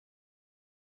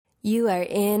You are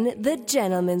in the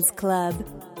Gentleman's Club.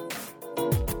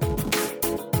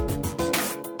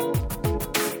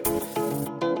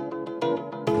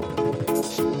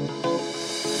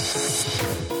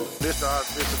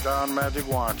 This is Don Magic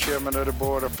Juan, chairman of the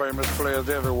board of famous players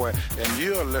everywhere, and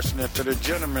you're listening to the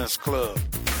Gentleman's Club.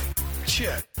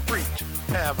 Check, preach,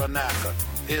 have a knocker.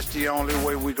 It's the only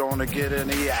way we're going to get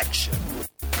any action.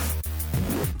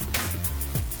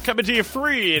 Coming to you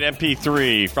free at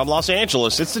MP3 from Los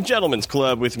Angeles, it's the Gentleman's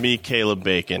Club with me, Caleb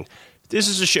Bacon. This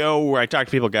is a show where I talk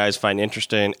to people guys find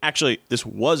interesting. Actually, this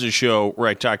was a show where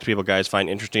I talk to people guys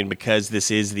find interesting because this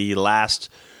is the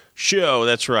last show.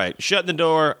 That's right. Shutting the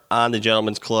door on the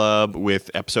Gentleman's Club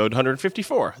with episode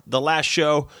 154, the last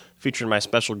show featuring my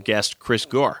special guest, Chris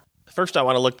Gore. First, I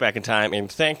want to look back in time and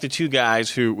thank the two guys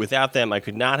who, without them, I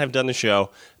could not have done the show.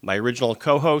 My original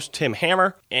co-host, Tim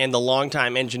Hammer, and the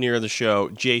longtime engineer of the show,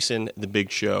 Jason the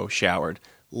Big Show Showard.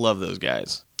 Love those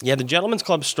guys. Yeah, the Gentleman's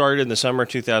Club started in the summer of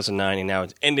 2009, and now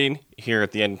it's ending here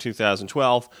at the end of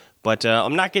 2012. But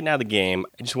I'm not getting out of the game.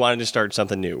 I just wanted to start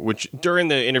something new, which during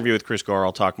the interview with Chris Gore,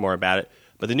 I'll talk more about it.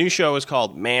 But the new show is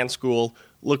called Man School.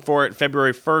 Look for it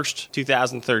February 1st,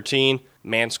 2013.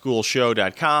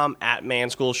 manschoolshow.com, at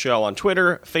manschoolshow on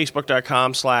Twitter,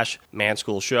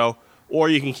 facebook.com/manschoolshow, or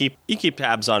you keep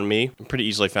tabs on me. I'm pretty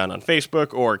easily found on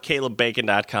Facebook, or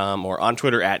calebbacon.com, or on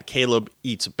Twitter at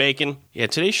CalebEatsBacon. Yeah,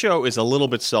 today's show is a little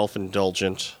bit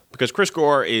self-indulgent because Chris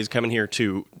Gore is coming here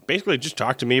to basically just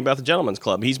talk to me about the Gentleman's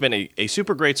Club. He's been a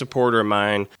super great supporter of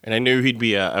mine, and I knew he'd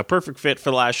be a perfect fit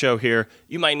for the last show here.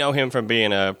 You might know him from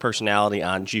being a personality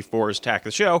on G4's Attack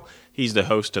the Show. He's the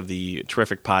host of the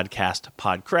terrific podcast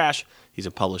Pod Crash. He's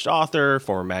a published author,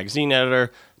 former magazine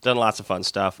editor, done lots of fun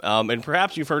stuff. And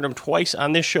perhaps you've heard him twice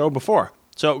on this show before.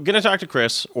 So going to talk to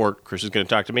Chris, or Chris is going to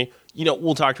talk to me.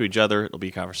 We'll talk to each other. It'll be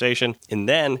a conversation. And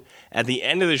then at the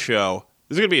end of the show,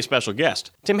 there's going to be a special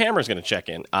guest. Tim Hammer is going to check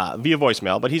in via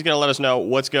voicemail, but he's going to let us know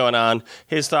what's going on,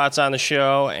 his thoughts on the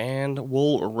show, and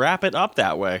we'll wrap it up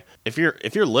that way. If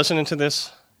you're listening to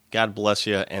this, God bless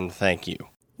you and thank you.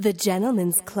 The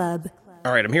Gentleman's Club.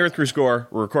 All right, I'm here with Chris Gore.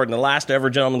 We're recording the last ever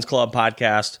Gentleman's Club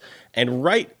podcast, and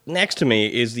right next to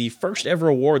me is the first ever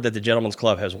award that the Gentleman's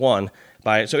Club has won.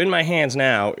 So in my hands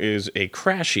now is a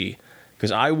Crashie,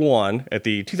 because I won at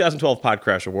the 2012 Pod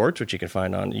Crash Awards, which you can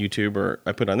find on YouTube or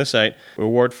I put on this site, an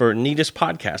award for neatest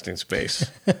podcasting space.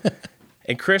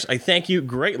 And Chris, I thank you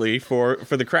greatly for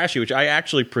the Crashie, which I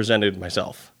actually presented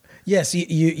myself. Yes,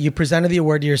 you presented the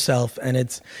award to yourself, and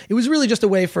it was really just a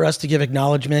way for us to give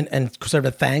acknowledgement and sort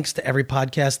of a thanks to every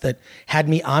podcast that had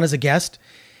me on as a guest.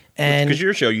 And because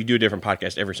your show, you do a different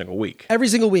podcast every single week. Every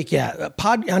single week, yeah.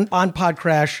 On Pod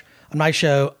Crash, on my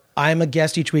show, I'm a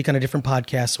guest each week on a different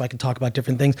podcast, so I can talk about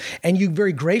different things. And you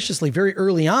very graciously, very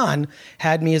early on,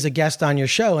 had me as a guest on your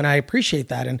show, and I appreciate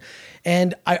that.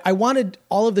 And I wanted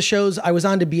all of the shows I was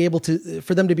on to be able to,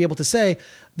 for them to be able to say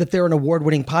that they're an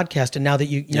award-winning podcast. And now that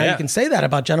you can say that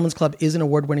about Gentleman's Club is an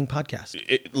award-winning podcast.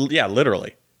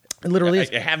 Literally. It literally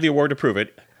is. I have the award to prove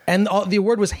it. And the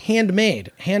award was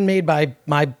handmade by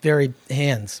my very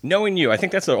hands. Knowing you, I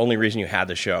think that's the only reason you had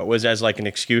the show, was as like an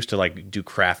excuse to like do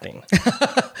crafting.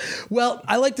 Well,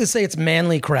 I like to say it's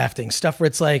manly crafting, stuff where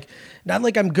it's like, not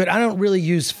like I'm good. I don't really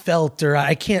use felt, or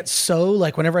I can't sew.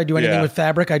 Like whenever I do anything with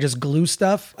fabric, I just glue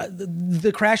stuff.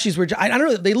 The Crashies were, I don't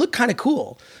know, they look kind of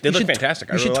cool. They look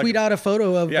fantastic. You should tweet out a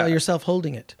photo of yourself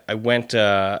holding it. I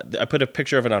put a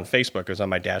picture of it on Facebook. It was on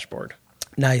my dashboard.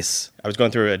 Nice. I was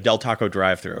going through a Del Taco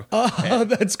drive-thru. Oh,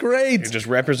 that's great. Just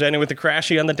representing with the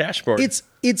Crashie on the dashboard.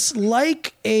 It's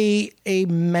like a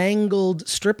mangled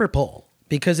stripper pole,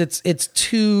 because it's these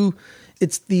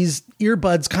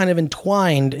earbuds kind of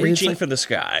entwined. Reaching for the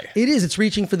sky. It is. It's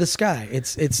reaching for the sky.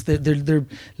 They're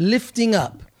lifting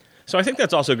up. So I think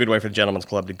that's also a good way for the Gentleman's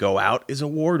Club to go out, is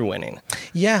award-winning.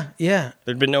 Yeah.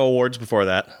 There'd been no awards before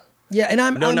that. Yeah, and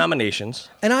I'm nominations.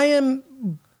 And I am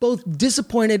both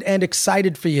disappointed and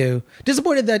excited for you.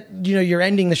 Disappointed that you're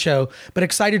ending the show, but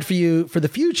excited for you for the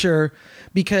future,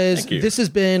 because this has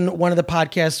been one of the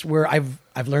podcasts where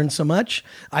I've learned so much.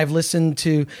 I've listened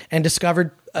to and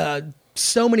discovered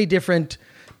so many different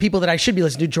people that I should be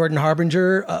listening to. Jordan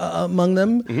Harbinger among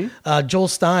them. Mm-hmm. Joel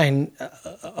Stein.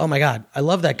 Oh my God, I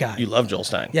love that guy. You love Joel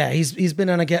Stein. Yeah, he's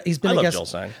been on a guest. He's been a guest. Joel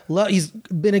Stein. He's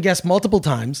been a guest multiple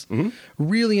times. Mm-hmm.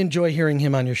 Really enjoy hearing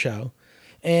him on your show.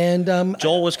 And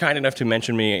Joel was kind enough to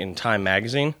mention me in Time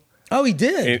magazine. Oh, he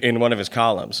did? In one of his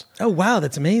columns. Oh, wow,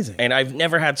 that's amazing. And I've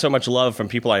never had so much love from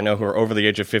people I know who are over the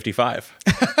age of 55.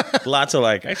 Lots of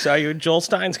I saw you in Joel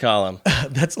Stein's column.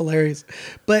 That's hilarious.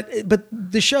 But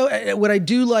the show, what I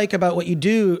do like about what you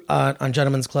do on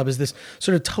Gentlemen's Club is this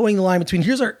sort of towing the line between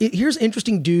here's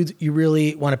interesting dudes you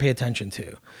really want to pay attention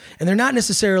to. And they're not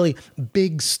necessarily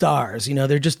big stars,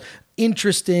 they're just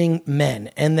interesting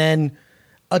men. And then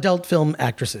adult film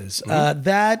actresses.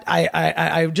 That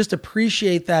I just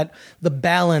appreciate that, the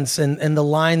balance and the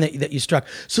line that you struck.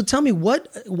 So tell me, what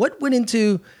went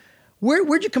into,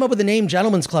 where'd you come up with the name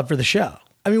Gentlemen's Club for the show?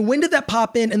 I mean, when did that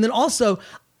pop in? And then also,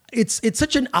 it's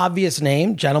such an obvious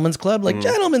name, Gentlemen's Club,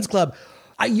 Gentlemen's Club.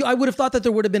 I would have thought that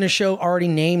there would have been a show already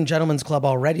named Gentlemen's Club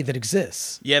already that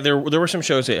exists. Yeah, there were some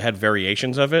shows that had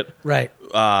variations of it. Right.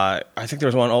 I think there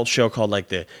was one old show called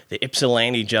the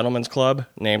Ypsilanti Gentlemen's Club,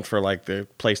 named for the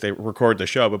place they record the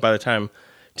show. But by the time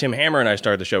Tim Hammer and I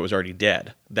started the show, it was already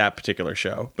dead, that particular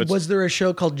show. But was there a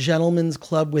show called Gentlemen's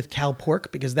Club with Cal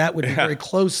Pork? Because that would be very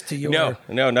close to your...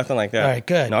 No, nothing like that. All right,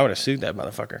 good. No, I would have sued that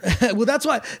motherfucker. Well, that's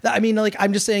why...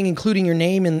 I'm just saying, including your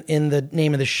name in the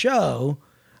name of the show...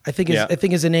 I think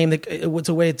is a name that it's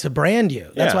a way to brand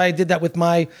you. That's why I did that with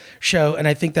my show, and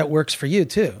I think that works for you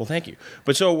too. Well, thank you.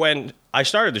 But so when I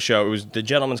started the show, it was the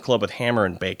Gentlemen's Club with Hammer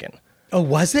and Bacon. Oh,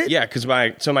 was it? Yeah, because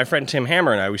my friend Tim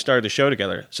Hammer and I, we started the show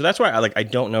together. So that's why I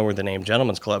don't know where the name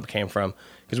Gentlemen's Club came from,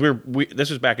 because this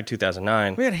was back in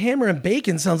 2009. We had Hammer and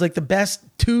Bacon. Sounds like the best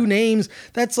two names.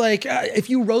 That's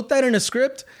if you wrote that in a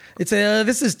script, it's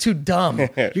this is too dumb. You're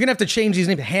gonna have to change these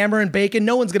names. Hammer and Bacon.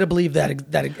 No one's gonna believe that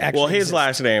actually. Well, his exists.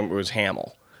 last name was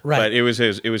Hamill, right? But it was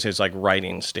his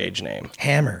writing stage name.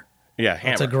 Hammer. Yeah,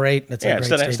 Hammer. That's a great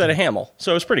instead of Hamill.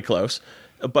 So it was pretty close,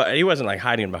 but he wasn't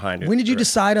hiding behind it. When did you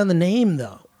decide on the name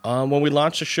though? When we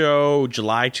launched the show,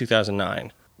 July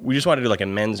 2009. We just wanted to do a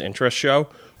men's interest show.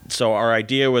 So our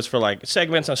idea was for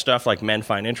segments on stuff men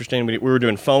find interesting. We were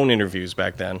doing phone interviews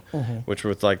back then, which were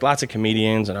with lots of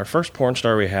comedians. And our first porn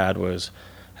star we had was,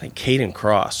 I think, Caden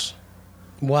Cross.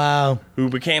 Wow. Who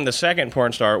became the second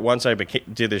porn star once I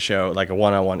did the show, a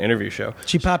one-on-one interview show.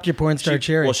 She popped your porn star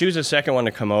cherry. Well, she was the second one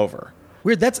to come over.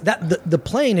 Weird. That's the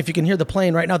plane. If you can hear the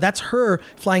plane right now, that's her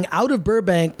flying out of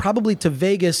Burbank, probably to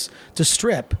Vegas to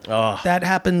strip. Oh. That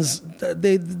happens.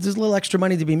 There's a little extra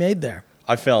money to be made there.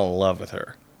 I fell in love with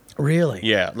her. Really?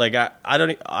 Yeah.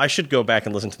 I should go back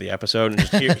and listen to the episode and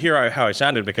just hear how I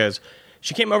sounded, because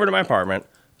she came over to my apartment.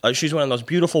 She's one of the most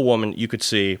beautiful women you could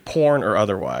see, porn or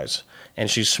otherwise. And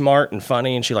she's smart and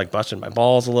funny, and she busted my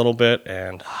balls a little bit,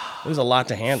 and it was a lot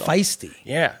to handle. Feisty.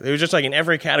 Yeah. It was just in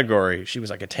every category, she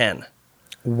was a 10.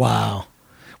 Wow.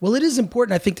 Well, it is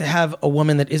important, I think, to have a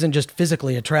woman that isn't just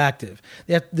physically attractive.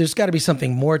 There's got to be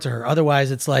something more to her.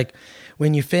 Otherwise, it's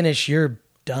when you finish, you're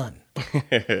done,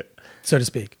 so to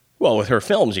speak. Well, with her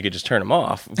films, you could just turn them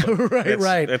off.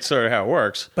 Right. That's sort of how it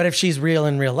works. But if she's real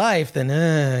in real life, then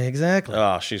exactly.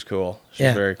 Oh, she's cool.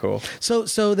 She's very cool.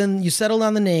 So then you settled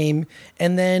on the name,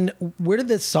 and then where did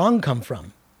the song come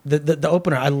from? The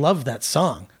opener. I love that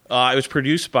song. It was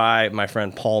produced by my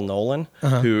friend Paul Nolan,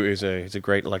 who is a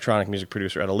great electronic music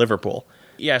producer out of Liverpool.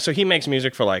 Yeah, so he makes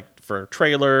music for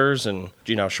trailers and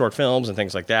short films and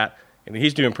things like that. And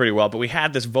he's doing pretty well. But we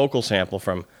had this vocal sample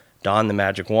from Don the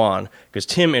Magic Wand because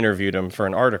Tim interviewed him for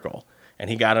an article,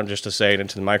 and he got him just to say it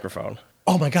into the microphone.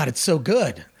 Oh my God, it's so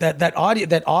good. That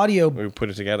audio we put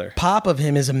it together. Pop of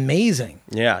him is amazing.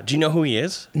 Yeah. Do you know who he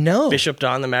is? No. Bishop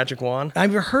Don the Magic Wand?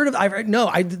 I've heard of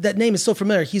that name is so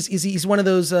familiar. He's one of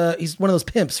those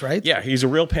pimps, right? Yeah, he's a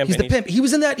real pimp. He's the pimp. He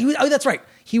was in that that's right.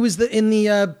 He was in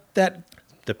the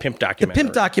pimp documentary. The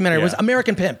pimp documentary was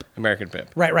American Pimp. American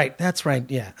Pimp. Right. That's right.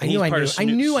 Yeah. I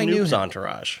knew him.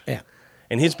 Entourage. Yeah.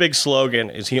 And his big slogan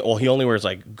is he only wears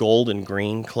gold and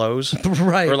green clothes.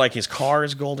 Right. Or his car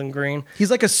is gold and green.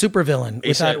 He's like a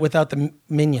supervillain without the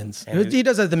minions. He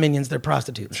does have the minions. They're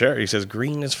prostitutes. Sure. He says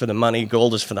green is for the money,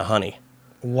 gold is for the honey.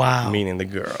 Wow. Meaning the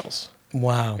girls.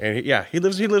 Wow. And he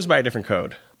lives by a different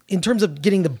code. In terms of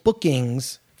getting the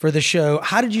bookings for the show,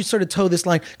 how did you sort of toe this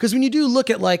line? Because when you do look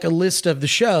at a list of the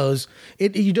shows,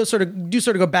 you do sort of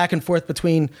go back and forth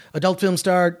between adult film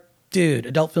star, dude,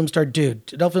 adult film star,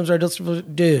 dude, adult film star, adult film star,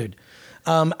 dude.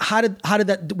 How did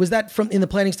that, was that from in the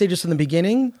planning stages from the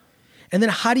beginning? And then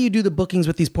how do you do the bookings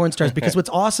with these porn stars? Because what's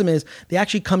awesome is they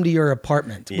actually come to your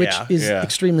apartment, which is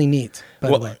extremely neat,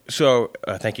 by the way. So,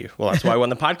 thank you. Well, that's why I won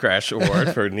the Podcrash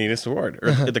Award for Neatest Award.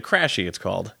 Or the Crashy, it's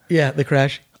called. Yeah, the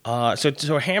Crash.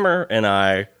 So Hammer and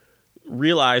I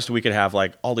realized we could have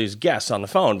all these guests on the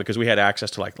phone because we had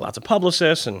access to lots of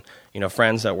publicists and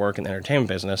friends that work in the entertainment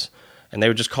business. And they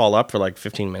would just call up for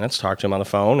 15 minutes, talk to them on the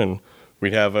phone, and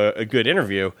we'd have a good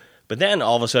interview. But then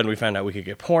all of a sudden we found out we could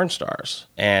get porn stars.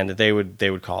 And they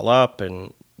would call up,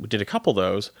 and we did a couple of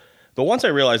those. But once I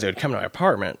realized they would come to my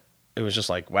apartment, it was just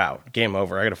like, wow, game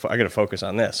over. I gotta focus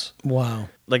on this. Wow.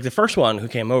 Like the first one who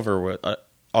came over with,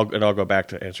 I'll go back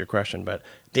to answer your question, but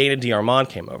Dana DiArmond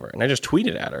came over, and I just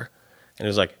tweeted at her, and it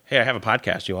was like, hey, I have a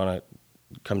podcast. You want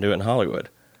to come do it in Hollywood?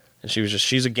 And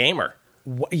she's a gamer.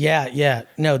 Yeah.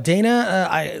 No, Dana.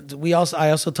 I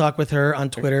also talk with her on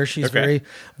Twitter. She's very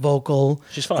vocal.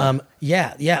 She's fun.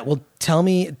 Yeah. Well, tell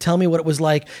me what it was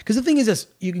like. Because the thing is this: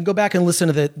 you can go back and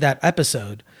listen to that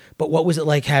episode. But what was it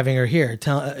like having her here?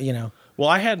 Well,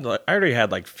 I already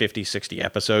had like 50, 60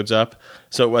 episodes up,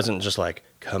 so it wasn't just like,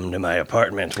 come to my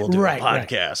apartment, we'll do a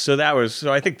podcast. Right.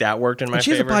 So I think that worked in my favor.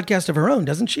 She has a podcast of her own,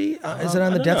 doesn't she? Is it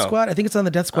on the Death Squad? I think it's on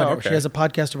the Death Squad. Oh, okay. She has a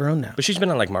podcast of her own now. But she's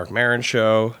been on like Mark Maron's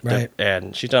show, right?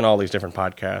 And she's done all these different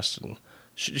podcasts, and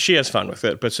she has fun with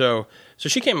it. But so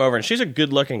she came over, and she's a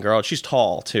good-looking girl. She's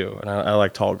tall too, and I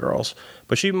like tall girls.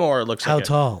 But she more looks how like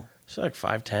tall? She's like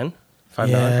 5'10",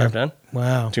 5'9", 5'10".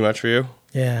 Wow, too much for you?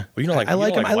 Yeah. Well, you don't like. I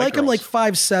like them. I like them like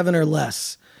 5'7" or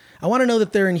less. I want to know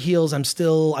that they're in heels. I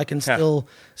can still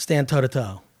stand toe to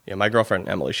toe. Yeah, my girlfriend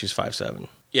Emily, she's 5'7".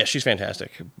 Yeah, she's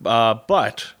fantastic. But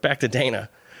back to Dana.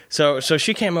 So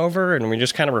she came over and we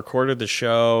just kind of recorded the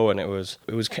show, and it was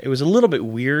a little bit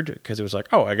weird because it was like,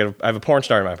 oh, I have a porn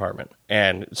star in my apartment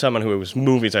and someone who was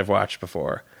movies I've watched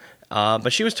before.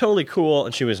 But she was totally cool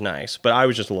and she was nice, but I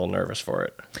was just a little nervous for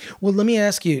it. Well, let me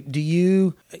ask you, do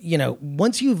you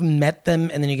once you've met them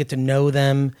and then you get to know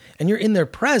them and you're in their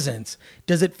presence,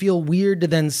 does it feel weird to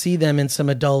then see them in some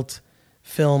adult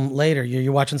film later?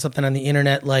 You're watching something on the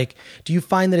internet. Like, do you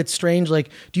find that it's strange? Like,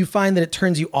 do you find that it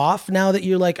turns you off now that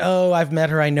you're like, oh, I've met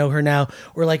her, I know her now?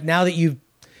 Or like now that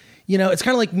it's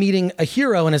kind of like meeting a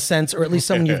hero in a sense, or at least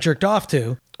someone you've jerked off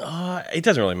to. It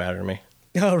doesn't really matter to me.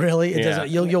 Oh, really? It doesn't.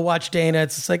 You'll watch Dana.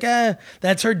 It's just like,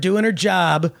 that's her doing her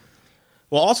job.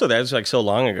 Well, also that was like so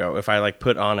long ago. If I like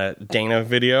put on a Dana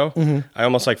video, I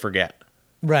almost like forget.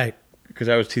 Right. Because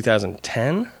that was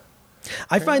 2010.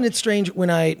 I find it strange when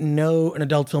I know an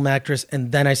adult film actress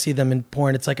and then I see them in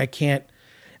porn. It's like I can't.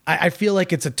 I feel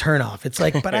like it's a turnoff. It's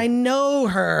like, but I know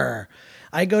her.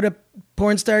 I go to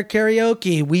porn star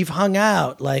karaoke. We've hung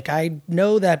out. Like, I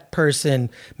know that person,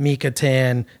 Mika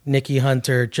Tan, Nikki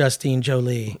Hunter, Justine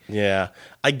Jolie. Yeah,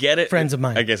 I get it. Friends of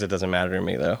mine. I guess it doesn't matter to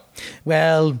me, though.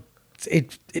 Well,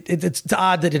 it's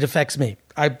odd that it affects me.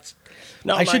 I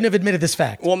shouldn't have admitted this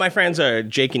fact. Well, my friends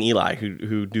Jake and Eli,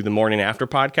 who do the Morning After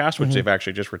podcast, which they've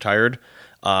actually just retired,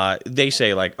 they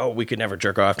say, like, oh, we could never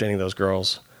jerk off to any of those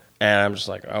girls. And I'm just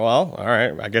like, oh, well, all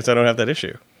right. I guess I don't have that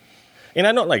issue. And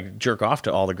I don't like jerk off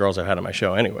to all the girls I've had on my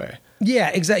show anyway. Yeah,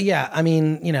 exactly. Yeah, I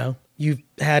mean, you've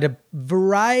had a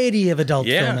variety of adult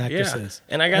film actresses,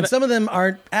 and some of them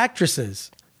aren't actresses.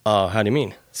 How do you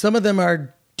mean? Some of them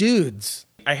are dudes.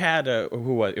 I had it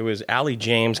was Allie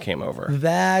James came over.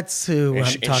 That's who I'm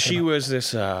talking about. She was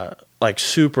this like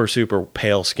super super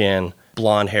pale skin,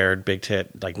 blonde haired, big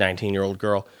tit, like 19-year-old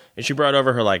girl. And she brought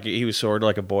over her, like, he was sort of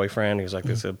like a boyfriend. He was like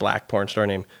this black porn star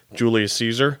named Julius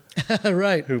Caesar.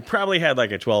 Right. Who probably had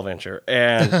like a 12-incher.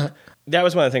 And that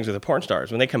was one of the things with the porn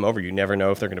stars. When they come over, you never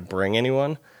know if they're going to bring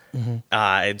anyone.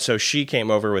 And so she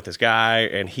came over with this guy,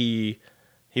 and he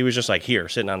was just like here,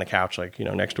 sitting on the couch, like,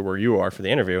 next to where you are for the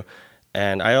interview.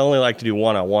 And I only like to do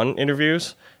one-on-one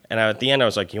interviews. And at the end, I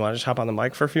was like, you want to just hop on the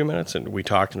mic for a few minutes? And we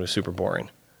talked, and it was super boring.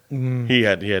 He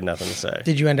had nothing to say.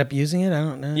 Did you end up using it? I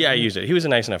don't know. Yeah, I used it. He was a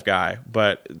nice enough guy,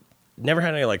 but never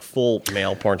had any like full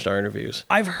male porn star interviews.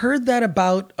 I've heard that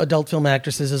about adult film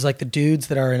actresses is like the dudes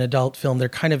that are in adult film, they're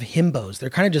kind of himbos. They're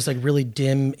kind of just like really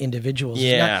dim individuals.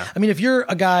 Yeah. I mean, if you're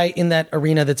a guy in that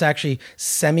arena that's actually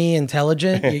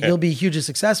semi-intelligent, you'll be hugely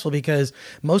successful because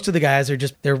most of the guys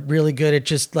they're really good at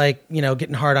just like,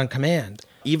 getting hard on command.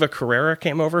 Eva Carrera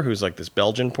came over, who's like this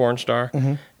Belgian porn star.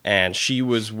 And she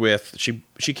was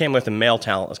she came with a male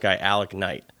talent, this guy, Alec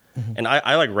Knight. And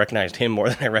I like recognized him more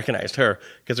than I recognized her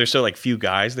because there's so like few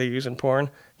guys they use in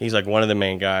porn. He's like one of the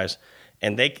main guys.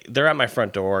 And they're at my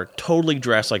front door, totally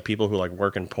dressed like people who like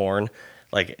work in porn.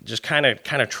 Like just kind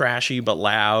of trashy but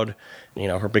loud.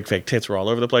 Her big fake tits were all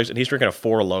over the place. And he's drinking a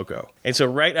Four Loko. And so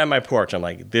right on my porch, I'm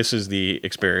like, this is the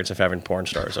experience of having porn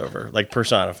stars over, like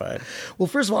personified. Well,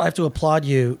 first of all, I have to applaud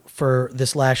you for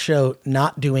this last show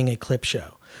not doing a clip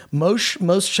show.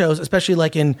 Most shows, especially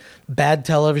like in bad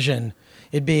television,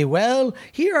 it'd be, well,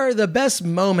 here are the best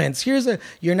moments. There's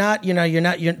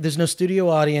no studio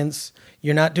audience.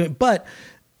 You're not doing, but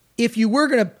if you were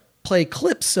going to play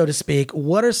clips, so to speak,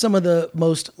 what are some of the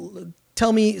most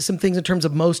tell me some things in terms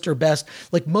of most or best,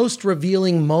 like most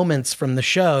revealing moments from the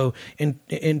show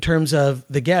in terms of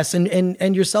the guests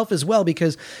and yourself as well,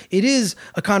 because it is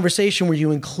a conversation where you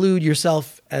include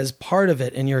yourself as part of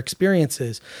it and your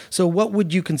experiences. So what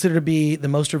would you consider to be the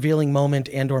most revealing moment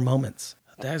and or moments?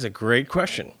 That is a great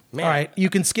question. Man. All right, you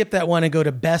can skip that one and go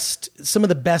to some of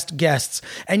the best guests.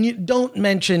 And you don't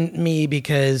mention me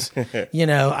because,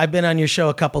 I've been on your show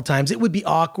a couple times. It would be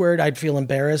awkward. I'd feel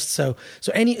embarrassed. So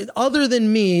any other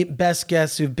than me, best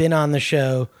guests who've been on the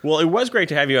show. Well, it was great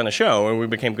to have you on the show, and we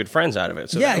became good friends out of it.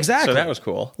 So yeah, exactly. So that was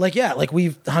cool. Like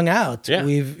we've hung out. Yeah.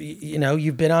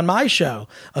 You've been on my show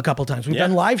a couple times. We've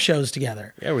done live shows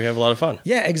together. Yeah, we have a lot of fun.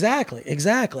 Yeah, exactly.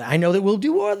 I know that we'll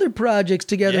do other projects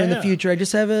together in the future. I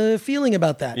just have a feeling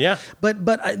about that. Yeah. But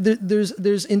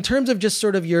there's in terms of just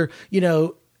sort of your,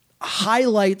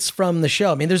 highlights from the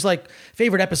show. I mean, there's like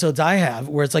favorite episodes I have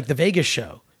where it's like the Vegas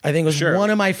show. I think it was one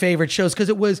of my favorite shows because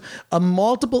it was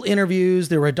multiple interviews.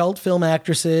 There were adult film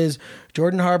actresses.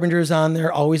 Jordan Harbinger's on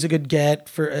there, always a good get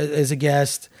as a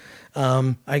guest.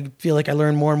 I feel like I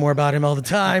learn more and more about him all the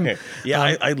time.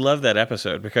 Yeah, I love that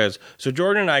episode because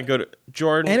Jordan and I go to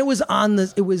Jordan, and it was on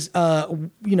the. It was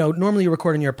normally you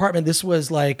record in your apartment. This was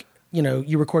like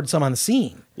you recorded some on the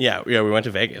scene. Yeah. We went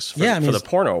to Vegas for the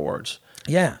porno awards.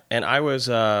 Yeah, and I was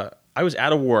out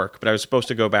of work, but I was supposed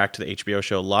to go back to the HBO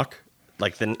show Luck.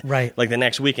 Like the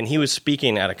next week, and he was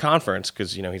speaking at a conference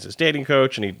because he's this dating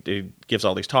coach and he gives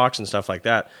all these talks and stuff like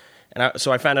that. And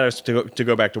so I found out I was to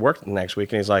go back to work the next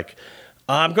week, and he's like,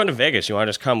 "I'm going to Vegas. You want to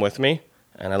just come with me?"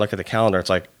 And I look at the calendar.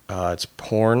 It's like it's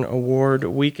porn award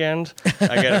weekend.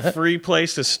 I get a free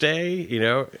place to stay.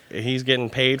 He's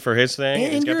getting paid for his thing.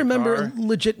 And you're a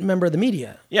legit member of the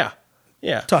media. Yeah.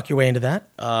 Talk your way into that.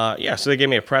 So they gave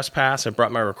me a press pass. I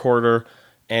brought my recorder.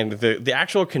 And the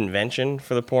actual convention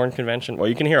for the porn convention, well,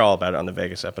 you can hear all about it on the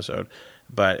Vegas episode,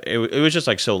 but it was just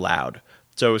like so loud.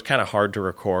 So it was kind of hard to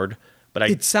record. But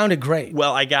it sounded great.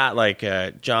 Well, I got like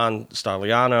John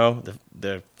Stagliano,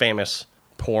 the famous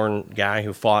porn guy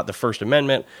who fought the First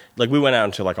Amendment. Like we went out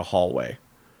into like a hallway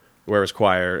where it was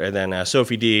quiet. And then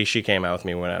Sophie D, she came out with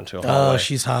me and went out into a hallway. Oh,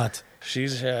 she's hot. She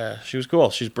was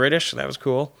cool. She's British. So that was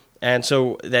cool. And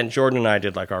so then Jordan and I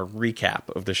did like our recap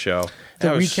of the show. The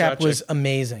recap was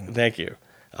amazing. Thank you.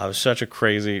 It was such a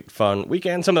crazy, fun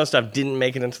weekend. Some of the stuff didn't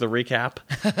make it into the recap.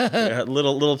 A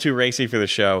little too racy for the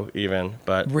show, even.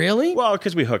 But really? Well,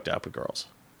 because we hooked up with girls.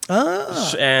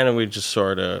 Oh. And we just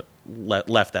sort of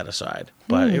left that aside.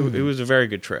 But it was a very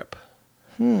good trip.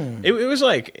 It was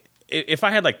like, if I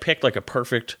had like picked like a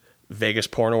perfect Vegas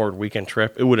porn award weekend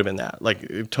trip, it would have been that. Like,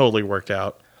 it totally worked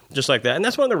out. Just like that. And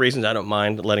that's one of the reasons I don't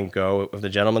mind letting go of the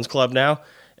Gentlemen's Club now,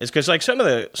 is because like some of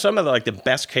the like the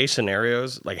best case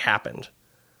scenarios like happened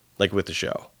like with the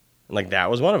show. And like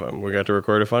that was one of them. We got to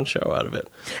record a fun show out of it.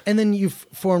 And then you've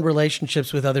formed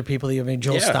relationships with other people. You have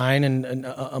Joel Stein and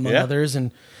among others.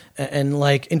 And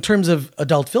like in terms of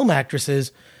adult film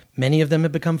actresses, many of them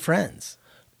have become friends.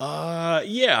 When I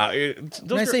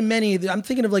say many, I'm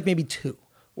thinking of like maybe two.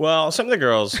 Well, some of the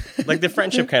girls, like the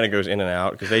friendship kind of goes in and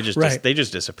out because they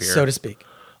just disappear, so to speak.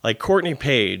 Like Courtney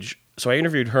Page. So I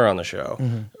interviewed her on the show.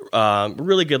 Mm-hmm.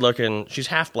 Really good looking. She's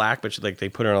half black, but they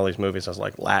put her in all these movies as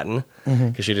like Latin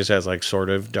because she just has like sort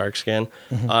of dark skin.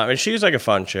 Mm-hmm. And she's like a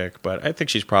fun chick, but I think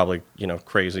she's probably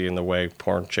crazy in the way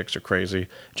porn chicks are crazy,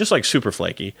 just like super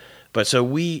flaky. But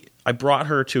so I brought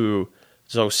her to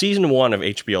season 1 of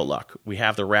HBO Luck. We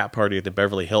have the rap party at the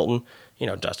Beverly Hilton.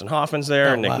 Dustin Hoffman's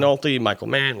there, Nick Nolte, Michael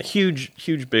Mann,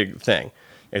 huge big thing.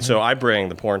 And so I bring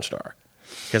the porn star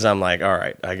because I'm like, all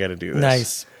right, I got to do this.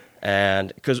 Nice.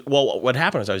 And because, what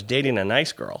happened was I was dating a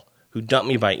nice girl who dumped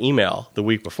me by email the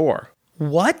week before.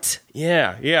 What?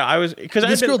 Yeah. I was because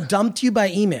this girl dumped you by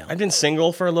email. I'd been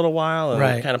single for a little while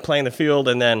and kind of playing the field,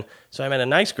 and then so I met a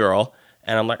nice girl.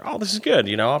 And I'm like, oh, this is good.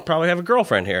 I'll probably have a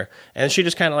girlfriend here. And she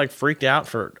just kind of like freaked out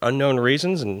for unknown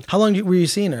reasons. And how long were you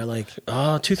seeing her? Like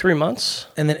 2-3 months.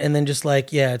 And then just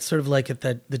like, it's sort of like at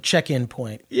the check-in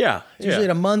point. Yeah. It's usually at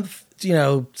a month,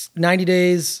 90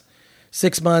 days,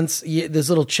 6 months. There's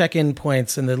little check-in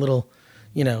points and the little,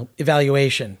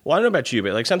 evaluation. Well, I don't know about you,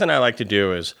 but like something I like to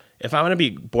do is if I want to be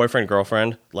boyfriend,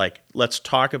 girlfriend, like let's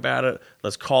talk about it.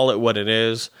 Let's call it what it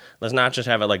is. Let's not just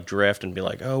have it like drift and be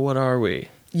like, oh, what are we?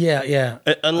 Yeah.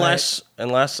 Unless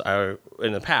I,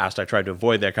 in the past, I tried to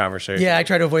avoid that conversation. Yeah, I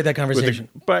try to avoid that conversation.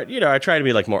 But, I try to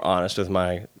be like more honest with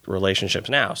my relationships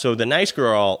now. So the nice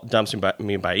girl dumps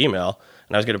me by email,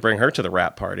 and I was going to bring her to the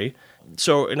rap party.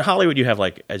 So in Hollywood, you have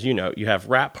like, as you know, you have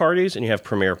rap parties and you have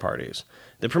premiere parties.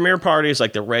 The premiere party is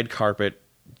like the red carpet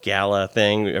gala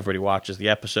thing. Everybody watches the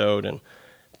episode and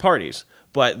parties.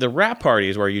 But the wrap party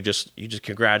is where you just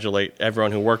congratulate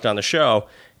everyone who worked on the show.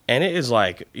 And it is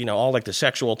like, all like the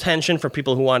sexual tension for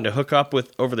people who wanted to hook up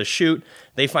with over the shoot.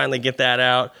 They finally get that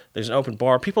out. There's an open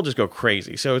bar. People just go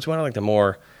crazy. So it's one of like the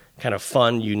more kind of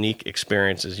fun, unique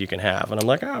experiences you can have. And I'm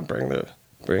like,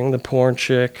 bring the porn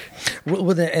chick.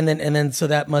 Well, and then so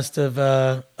that must have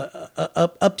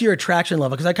up to your attraction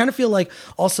level. Because I kind of feel like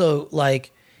also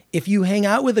like if you hang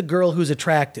out with a girl who's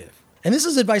attractive, and this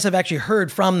is advice I've actually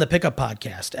heard from the Pickup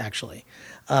Podcast, actually,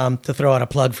 to throw out a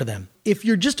plug for them. If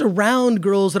you're just around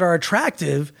girls that are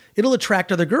attractive, it'll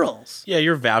attract other girls. Yeah,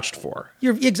 you're vouched for.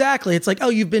 Exactly. It's like, oh,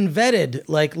 you've been vetted.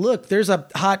 Like, look, there's a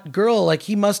hot girl. Like,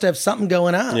 he must have something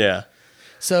going on. Yeah.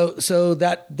 So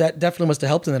that definitely must have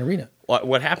helped in that arena.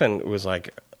 What happened was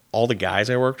like all the guys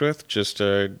I worked with just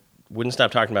wouldn't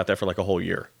stop talking about that for like a whole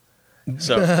year.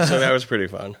 So that was pretty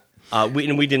fun.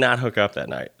 We did not hook up that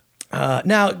night.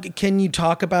 Now, can you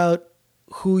talk about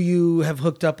who you have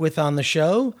hooked up with on the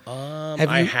show?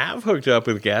 I have hooked up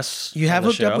with guests. You have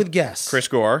hooked up with guests. Chris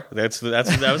Gore. That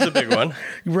was a big one.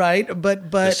 Right, but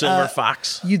the Silver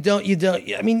Fox. You don't.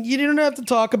 I mean, you don't have to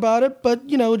talk about it, but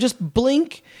just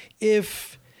blink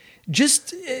if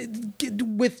just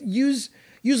use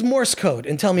Morse code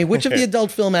and tell me which of the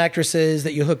adult film actresses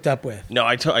that you hooked up with. No,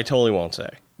 I totally won't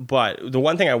say. But the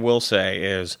one thing I will say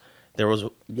is there was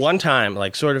one time,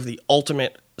 like sort of the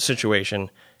ultimate situation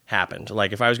happened.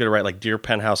 Like if I was going to write like Dear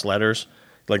Penthouse letters,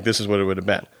 like this is what it would have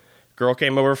been. Girl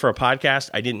came over for a podcast.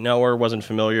 I didn't know her, wasn't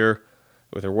familiar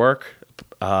with her work.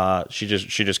 She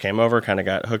just came over, kind of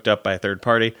got hooked up by a third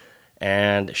party,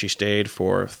 and she stayed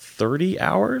for 30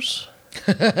 hours.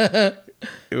 It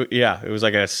was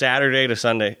like a Saturday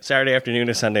afternoon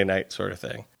to Sunday night sort of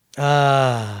thing.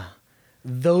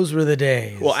 Those were the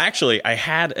days. Well, actually, I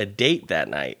had a date that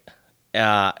night,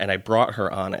 and I brought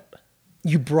her on it.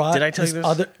 You brought? Did I tell you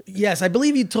this? Yes, I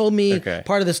believe you told me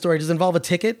part of the story. Does it involve a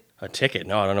ticket? A ticket?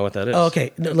 No, I don't know what that is. Oh,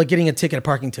 okay. No, like getting a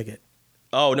parking ticket.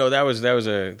 Oh no, that was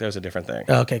a different thing.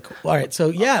 Okay, cool. All right.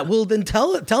 So well then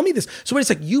tell me this. So wait a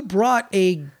second. You brought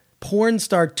a porn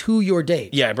star to your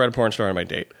date? Yeah, I brought a porn star on my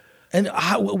date. And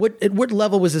at what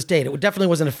level was this date? It definitely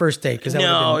wasn't a first date.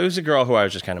 No, it was a girl who I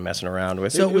was just kind of messing around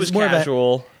with. So it was more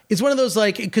casual. It's one of those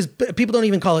like, because people don't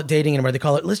even call it dating anymore. They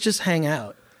call it, let's just hang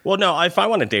out. Well, no, if I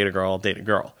want to date a girl, I'll date a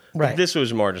girl. Right. But this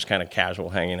was more just kind of casual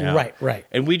hanging out. Right.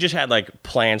 And we just had like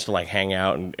plans to like hang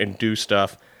out and do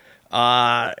stuff.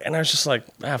 And I was just like,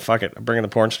 fuck it. I'm bringing the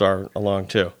porn star along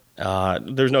too.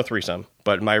 There's no threesome,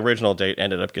 but my original date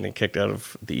ended up getting kicked out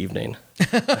of the evening,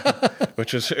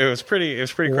 which was pretty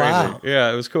crazy. Wow.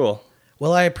 Yeah, it was cool.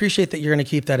 Well, I appreciate that you're going to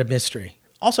keep that a mystery.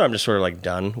 Also, I'm just sort of like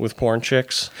done with porn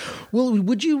chicks. Well,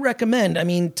 would you recommend, I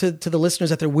mean, to the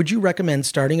listeners out there, would you recommend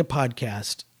starting a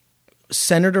podcast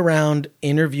centered around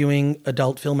interviewing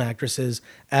adult film actresses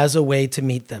as a way to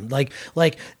meet them?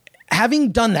 Like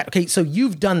having done that. Okay. So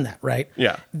you've done that, right?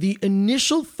 Yeah. The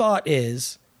initial thought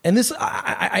is, and this,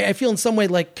 I feel in some way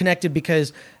like connected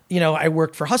because, I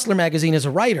worked for Hustler magazine as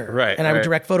a writer, right? And I would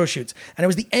direct photo shoots, and I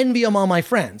was the envy of all my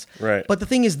friends, right? But the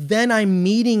thing is, then I'm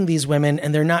meeting these women,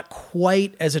 and they're not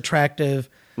quite as attractive,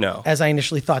 as I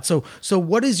initially thought. So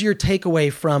what is your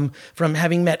takeaway from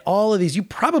having met all of these? You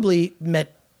probably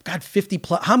met 50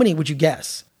 plus. How many would you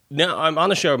guess? No, I'm on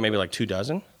the show maybe like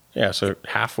 24. Yeah, so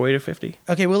halfway to 50.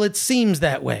 Okay, well, it seems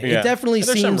that way. Yeah. It definitely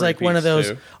seems like one of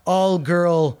those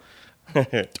all-girl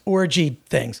orgy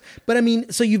things. But I mean,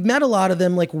 so you've met a lot of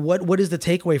them. Like, what is the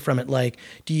takeaway from it? Like,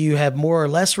 do you have more or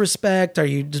less respect? Are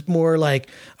you just more like,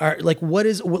 where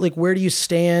do you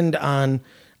stand on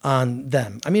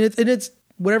them? I mean, it's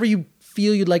whatever you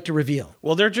feel you'd like to reveal.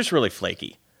 Well, they're just really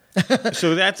flaky.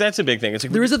 So that's a big thing. It's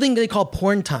like, there is a thing they call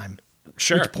porn time.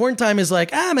 Sure. Which porn time is like,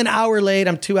 I'm an hour late,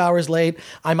 I'm 2 hours late,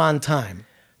 I'm on time.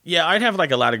 Yeah, I'd have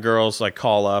like a lot of girls like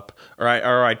call up, or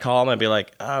I'd call them and be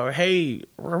like, "Oh, hey,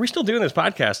 are we still doing this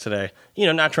podcast today?"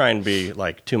 Not trying to be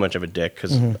like too much of a dick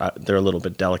because they're a little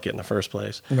bit delicate in the first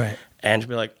place, right? And to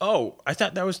be like, "Oh, I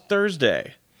thought that was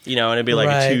Thursday," and it'd be like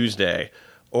a Tuesday.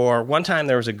 Or one time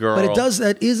there was a girl, but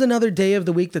that is another day of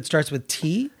the week that starts with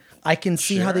T. I can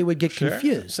see how they would get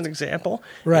confused. It's an example,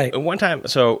 right? One time,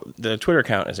 so the Twitter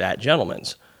account is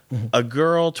 @Gentlemen's. A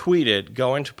girl tweeted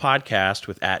going to podcast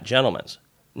with @Gentlemen's.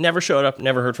 Never showed up,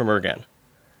 never heard from her again.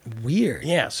 Weird.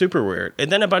 Yeah, super weird. And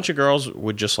then a bunch of girls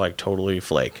would just like totally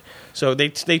flake. So they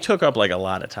took up like a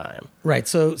lot of time. Right.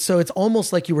 So it's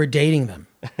almost like you were dating them.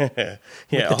 Yeah.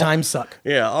 The time suck.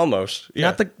 Yeah, almost.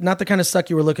 Yeah. Not the kind of suck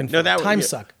you were looking for. No,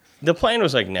 suck. The plan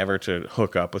was like never to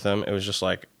hook up with them. It was just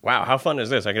like, wow, how fun is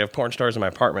this? I could have porn stars in my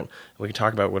apartment. We could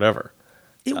talk about whatever.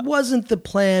 It wasn't the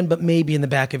plan, but maybe in the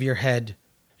back of your head.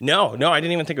 No, I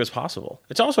didn't even think it was possible.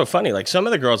 It's also funny, like some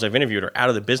of the girls I've interviewed are out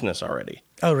of the business already.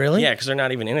 Oh, really? Yeah, because they're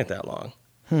not even in it that long.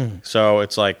 So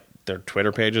it's like their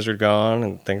Twitter pages are gone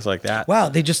and things like that. Wow,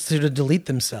 they just sort of delete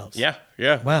themselves. Yeah.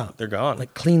 Wow. They're gone.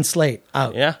 Like clean slate,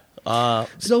 out. Yeah.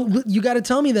 So you got to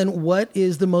tell me then, what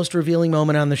is the most revealing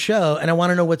moment on the show? And I want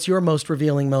to know what's your most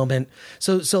revealing moment.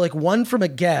 So like one from a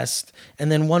guest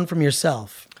and then one from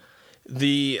yourself.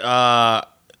 The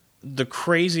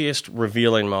craziest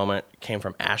revealing moment came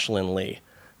from Ashlyn Lee,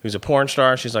 who's a porn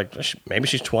star. She's like, maybe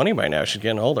she's 20 by now. She's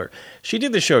getting older. She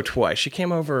did the show twice. She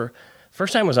came over,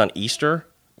 first time was on Easter,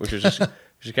 which was just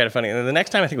which is kind of funny. And then the next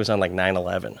time I think was on like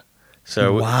 9/11.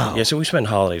 So wow. Yeah, so we spend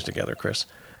holidays together, Chris.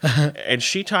 And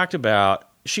she talked about,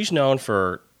 she's known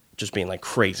for just being like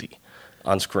crazy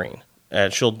on screen.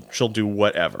 And she'll do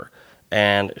whatever.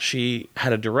 And she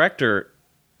had a director,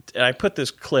 and I put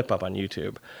this clip up on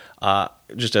YouTube,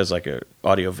 just as like a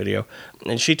audio video.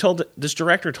 And this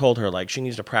director told her like she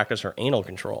needs to practice her anal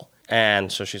control.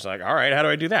 And so she's like, all right, how do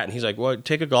I do that? And he's like, well,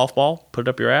 take a golf ball, put it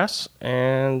up your ass.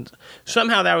 And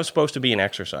somehow that was supposed to be an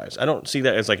exercise. I don't see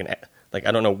that as like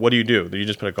I don't know, what do? Do you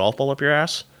just put a golf ball up your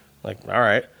ass? Like, all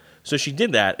right. So she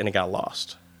did that and it got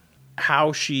lost.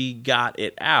 How she got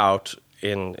it out,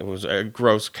 it was a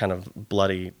gross kind of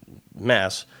bloody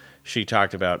mess, she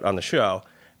talked about on the show.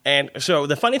 And so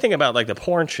the funny thing about like the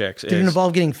porn chicks is... Did it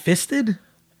involve getting fisted?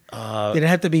 Did it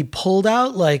have to be pulled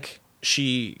out? Like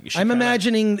I'm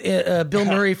imagining Bill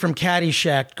Murray from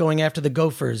Caddyshack going after the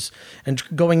gophers and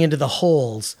going into the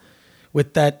holes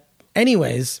with that.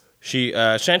 Anyways. She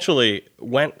essentially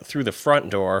went through the front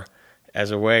door as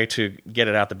a way to get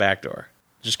it out the back door.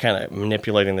 Just kind of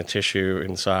manipulating the tissue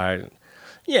inside.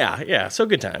 Yeah. So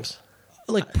good times.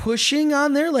 Like pushing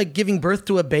on there? Like giving birth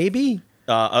to a baby?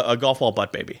 A golf ball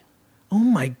butt baby. Oh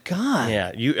my God.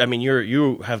 Yeah,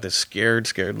 you have this scared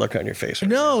look on your face. Right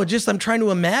no, just I'm trying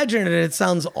to imagine it. It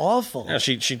sounds awful. Yeah,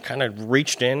 she kind of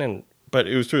reached in but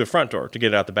it was through the front door to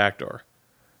get it out the back door.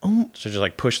 So just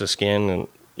like push the skin and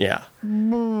yeah.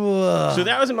 So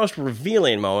that was the most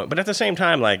revealing moment, but at the same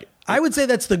time, like I would say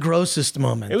that's the grossest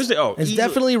moment. It was it's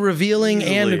definitely revealing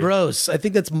and gross. I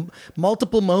think that's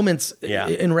multiple moments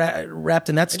wrapped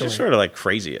in that story. It's just sort of like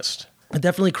craziest.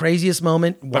 Definitely craziest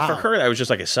moment. Wow. But for her, that was just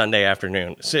like a Sunday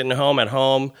afternoon, sitting at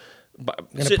home.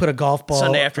 Gonna put a golf ball.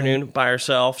 Sunday afternoon by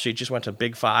herself. She just went to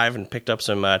Big Five and picked up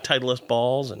some Titleist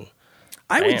balls. And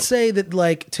I would say that,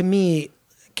 like, to me,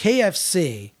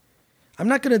 KFC, I'm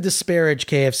not going to disparage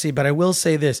KFC, but I will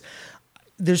say this.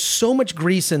 There's so much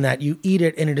grease in that. You eat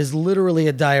it, and it is literally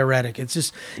a diuretic. It's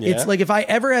just, it's like if I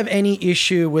ever have any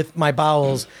issue with my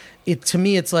bowels, to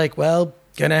me, it's like, well,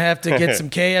 gonna have to get some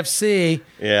KFC.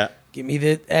 Yeah. Give me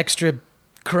the extra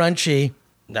crunchy.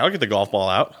 That would get the golf ball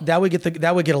out. That would get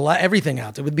everything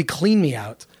out. It would be clean me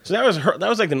out. So that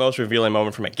was like the most revealing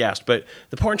moment from a guest. But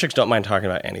the porn chicks don't mind talking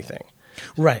about anything,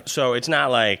 right? So it's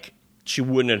not like she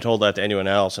wouldn't have told that to anyone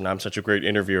else. And I'm such a great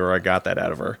interviewer, I got that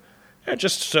out of her. It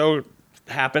just so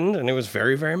happened, and it was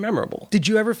very, very memorable. Did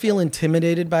you ever feel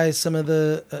intimidated by some of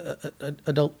the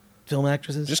adult film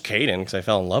actresses? Just Kaden, because I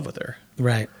fell in love with her.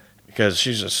 Right. Because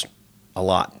she's just a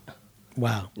lot.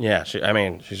 Wow. Yeah, she's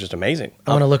just amazing.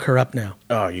 I want to look her up now.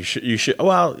 Oh, you should.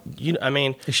 Well,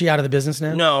 is she out of the business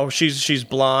now? No, she's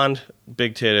blonde,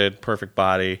 big-titted, perfect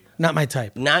body. Not my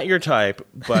type. Not your type,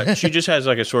 but she just has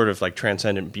like a sort of like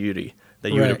transcendent beauty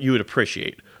that you would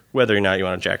appreciate, whether or not you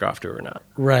want to jack off to her or not.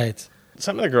 Right.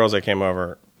 Some of the girls that came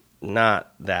over,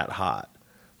 not that hot.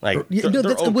 Like they're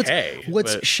okay.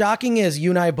 What's shocking is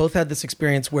you and I both had this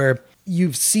experience where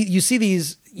you see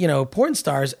these, porn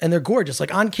stars, and they're gorgeous.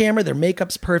 Like on camera, their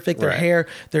makeup's perfect, their hair,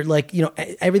 they're like,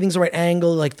 everything's the right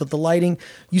angle, like the lighting.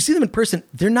 You see them in person,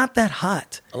 they're not that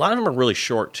hot. A lot of them are really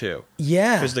short too.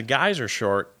 Yeah. Because the guys are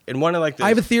short, and one of like I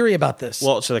have a theory about this.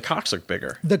 Well, so the cocks look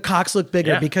bigger. The cocks look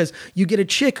bigger because you get a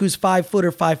chick who's 5 foot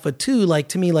or 5'2", like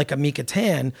to me, like a Mika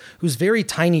Tan, who's very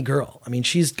tiny girl. I mean,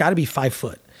 she's got to be 5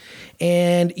 foot.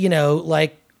 And,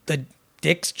 like the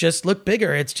dicks just look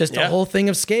bigger. It's just a whole thing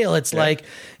of scale. It's like,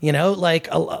 like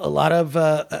a lot of,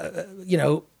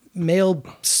 male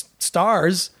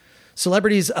stars,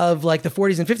 celebrities of like the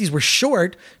 40s and 50s were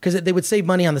short because they would save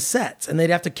money on the sets and they'd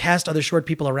have to cast other short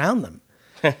people around them.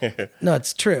 No,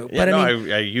 it's true. Yeah, but I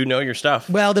mean, you know your stuff.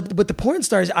 Well, with the porn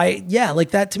stars,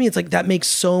 like that to me, it's like that makes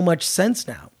so much sense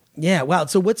now. Yeah. Wow.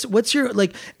 So what's your,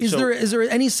 like, is there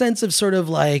any sense of sort of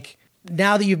like,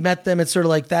 now that you've met them, it's sort of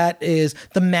like that is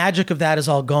the magic of that is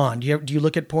all gone. Do you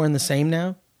look at porn the same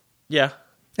now? Yeah.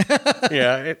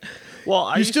 Yeah.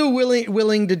 You're still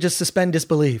willing to just suspend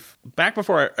disbelief. Back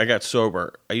before I got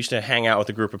sober, I used to hang out with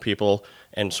a group of people,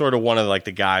 and sort of one of like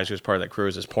the guys who was part of that crew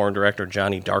is this porn director,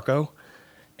 Johnny Darko.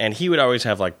 And he would always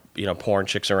have like, porn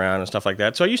chicks around and stuff like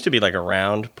that. So I used to be like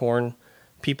around porn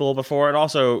people before, and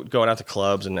also going out to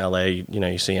clubs in LA,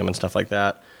 you see him and stuff like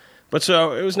that. But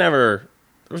so it was never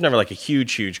like a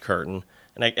huge curtain.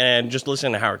 And just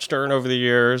listening to Howard Stern over the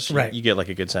years, right. You get like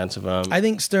a good sense of him. I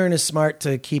think Stern is smart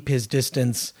to keep his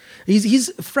distance.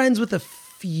 He's friends with a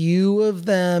few of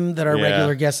them that are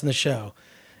regular guests in the show.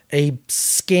 A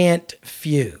scant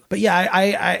few. But yeah,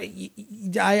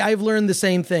 I've learned the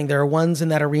same thing. There are ones in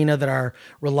that arena that are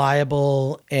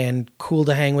reliable and cool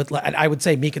to hang with. I would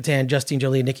say Mika Tan, Justine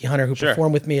Jolie, Nikki Hunter, who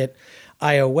perform with me at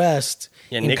IO West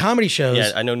in comedy shows.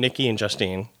 Yeah, I know Nikki and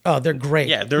Justine. Oh, they're great.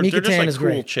 Yeah, they're just like cool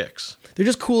great. Chicks. They're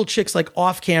just cool chicks, like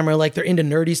off camera, like they're into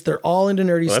nerdy. They're all into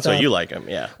nerdy stuff. That's why you like them,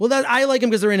 yeah. Well, I like them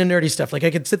because they're into nerdy stuff. Like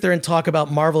I could sit there and talk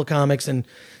about Marvel comics and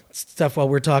stuff while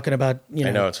we're talking about,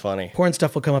 I know, it's funny. Porn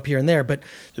stuff will come up here and there, but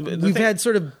we've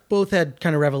both had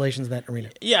kind of revelations in that arena.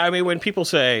 Yeah, I mean, when people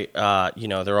say,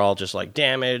 they're all just like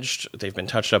damaged, they've been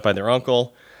touched up by their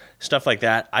uncle, stuff like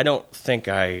that, I don't think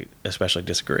I especially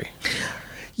disagree.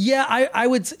 Yeah, I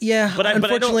would. Yeah, but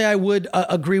unfortunately, I would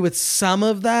agree with some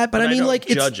of that. But I mean, like,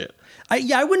 judge it.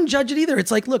 I wouldn't judge it either.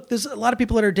 It's like, look, there's a lot of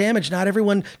people that are damaged. Not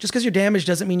everyone, just because you're damaged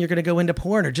doesn't mean you're going to go into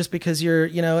porn, or just because you're,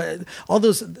 all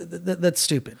those. That's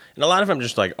stupid. And a lot of them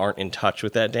just like aren't in touch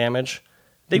with that damage.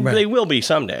 They will be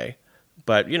someday,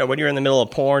 but when you're in the middle of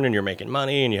porn and you're making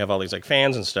money and you have all these like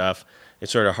fans and stuff,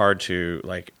 it's sort of hard to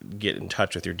like get in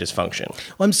touch with your dysfunction.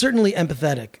 Well, I'm certainly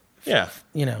empathetic. Yeah,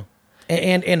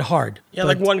 and hard. Yeah,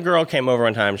 like one girl came over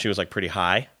one time. She was like pretty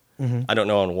high. Mm-hmm. I don't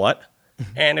know on what.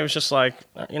 And it was just like,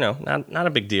 not a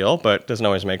big deal, but doesn't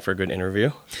always make for a good interview.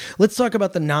 Let's talk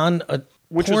about the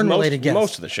porn related guests.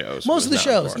 Most of the shows. Most of the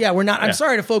shows. Yeah, we're not. I'm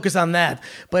sorry to focus on that,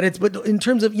 but in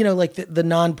terms of like the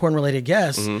non-porn related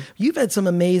guests, you've had some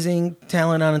amazing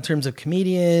talent on in terms of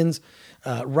comedians.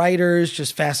 Writers,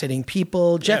 just fascinating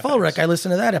people. Jeff Ulrich, I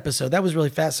listened to that episode. That was really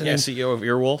fascinating. Yeah, CEO of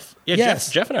Earwolf. Yeah,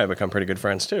 yes. Jeff and I have become pretty good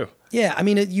friends too. Yeah, I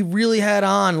mean, you really had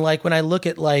on, like, when I look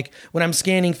at, like, when I'm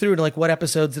scanning through to, like, what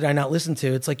episodes did I not listen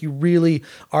to? It's like you really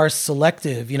are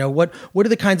selective. What are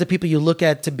the kinds of people you look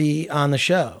at to be on the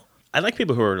show? I like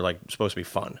people who are, like, supposed to be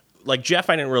fun. Like, Jeff,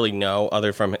 I didn't really know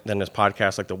other than this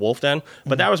podcast, like The Wolf Den,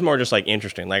 but that was more just, like,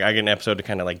 interesting. Like, I get an episode to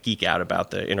kind of, like, geek out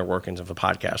about the inner workings of the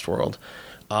podcast world.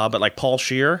 But like Paul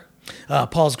Scheer.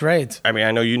 Paul's great. I mean,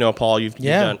 I know you know Paul. You've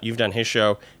done his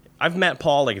show. I've met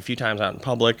Paul like a few times out in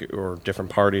public or different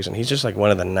parties, and he's just like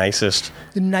one of the nicest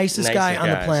guy on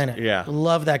the planet. Yeah.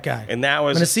 Love that guy. And that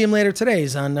was... I'm going to see him later today.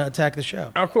 He's on Attack the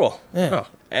Show. Oh, cool. Yeah.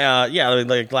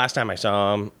 Like last time I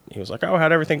saw him, he was like, oh,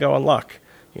 how'd everything go on Luck?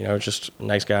 Just a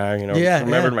nice guy,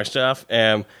 remembered my stuff.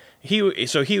 He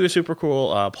was super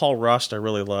cool. Paul Rust, I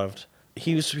really loved.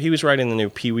 He was writing the new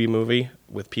Pee-wee movie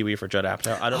with Pee-wee for Judd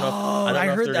Apatow. I don't know. I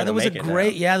heard that. That was a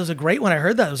great. Yeah, that was a great one. I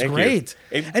heard that. It was great,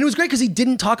 and it was great because he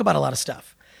didn't talk about a lot of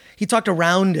stuff. He talked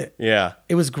around it. Yeah,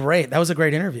 it was great. That was a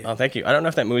great interview. Oh, thank you. I don't know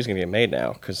if that movie's going to get made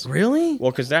now. Really?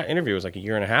 Well, because that interview was like a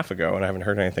year and a half ago, and I haven't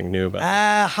heard anything new about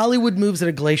it. Hollywood moves at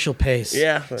a glacial pace.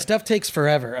 Yeah, stuff takes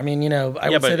forever. I mean, I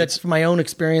would say that's from my own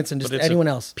experience and just anyone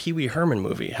else. Pee-wee Herman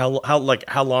movie. How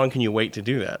long can you wait to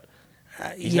do that?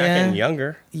 He's not getting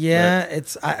younger. Yeah,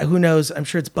 it's who knows? I'm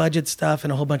sure it's budget stuff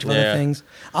and a whole bunch of other things.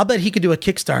 I'll bet he could do a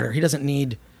Kickstarter. He doesn't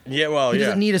need. Yeah, well, he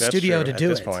doesn't need a studio to do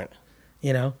it. At this point,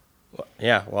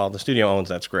 Yeah, well, the studio owns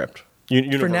that script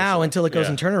for now until it goes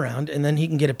in turnaround, and then he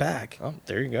can get it back. Oh,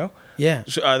 there you go. Yeah,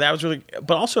 so, that was really.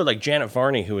 But also like Janet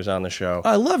Varney, who was on the show.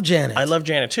 I love Janet. I love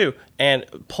Janet too. And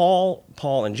Paul,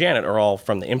 and Janet are all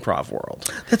from the improv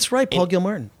world. That's right, Paul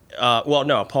Gilmartin.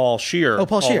 No, Paul Scheer. Oh,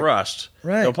 Paul Scheer. Rust.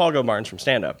 Right. No, Paul Gilmartin's from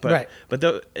stand-up. But, right.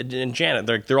 But and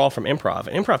Janet, they're all from improv.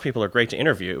 And improv people are great to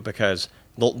interview because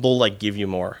they'll like give you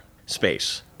more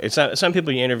space. It's not, some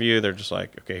people you interview, they're just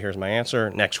like, okay, here's my answer,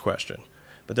 next question.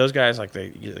 But those guys, like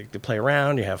they play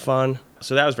around, you have fun.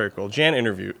 So that was very cool.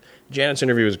 Janet's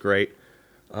interview was great.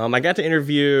 I got to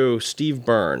interview Steve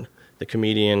Byrne, the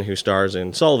comedian who stars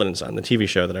in Sullivan and Son, the TV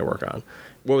show that I work on.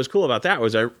 What was cool about that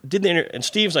was I did the interview, and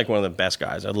Steve's like one of the best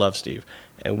guys. I love Steve.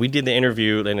 And we did the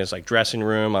interview in his like dressing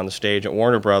room on the stage at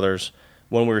Warner Brothers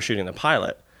when we were shooting the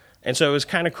pilot. And so it was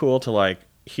kind of cool to like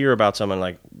hear about someone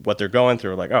like what they're going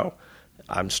through. Like, oh,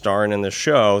 I'm starring in this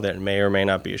show that may or may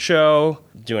not be a show,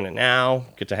 doing it now,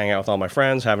 get to hang out with all my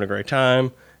friends, having a great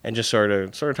time, and just sort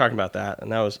of talking about that.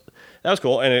 And that was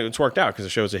cool. And it's worked out because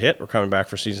the show's a hit. We're coming back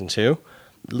for season 2.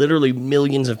 Literally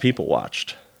millions of people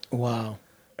watched. Wow.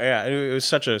 Yeah, it was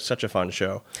such a fun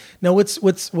show. Now, what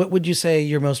would you say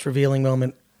your most revealing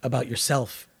moment about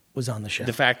yourself was on the show?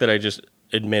 The fact that I just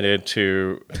admitted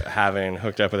to having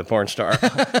hooked up with a porn star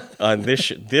on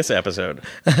this episode.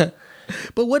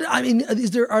 But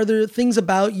are there things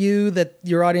about you that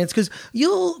your audience, because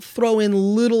you'll throw in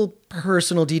little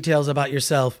personal details about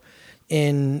yourself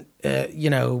in,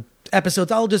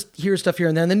 episodes. I'll just hear stuff here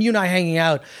and there. And then you and I hanging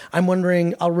out, I'm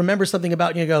wondering, I'll remember something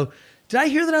about you and go, did I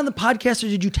hear that on the podcast or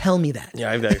did you tell me that? Yeah,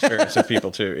 I have that experience with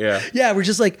people too. Yeah. Yeah, we're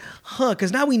just like,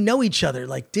 because now we know each other.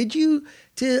 Like, did you?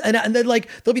 And then like,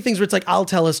 there'll be things where it's like, I'll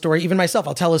tell a story, even myself,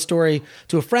 I'll tell a story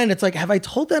to a friend. It's like, have I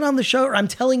told that on the show? Or I'm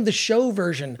telling the show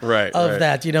version of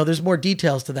that. There's more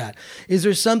details to that. Is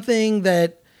there something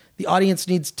that the audience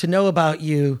needs to know about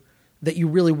you that you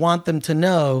really want them to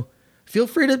know? Feel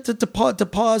free to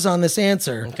pause on this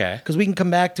answer, okay? Because we can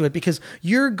come back to it. Because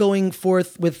you're going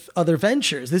forth with other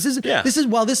ventures. This is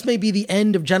while this may be the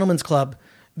end of Gentlemen's Club.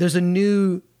 There's a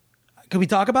new. Can we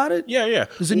talk about it? Yeah.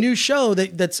 There's a new show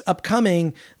that's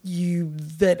upcoming.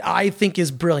 That I think is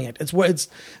brilliant. It's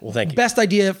thank you. Best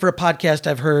idea for a podcast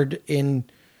I've heard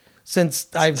since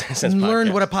I've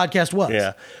learned what a podcast was.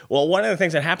 Yeah. Well, one of the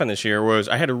things that happened this year was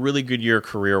I had a really good year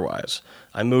career-wise.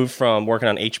 I moved from working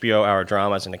on HBO hour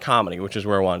dramas into comedy, which is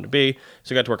where I wanted to be.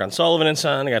 So I got to work on Sullivan &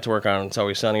 Son. I got to work on It's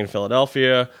Always Sunny in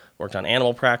Philadelphia. Worked on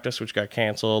Animal Practice, which got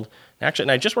canceled. Actually,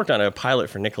 and I just worked on a pilot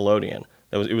for Nickelodeon.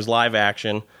 It was live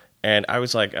action. And I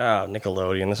was like,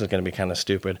 Nickelodeon, this is going to be kind of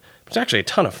stupid. But it's actually a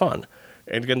ton of fun.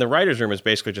 And again, the writer's room is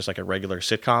basically just like a regular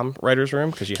sitcom writer's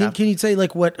room. Can you say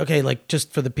like what, okay, like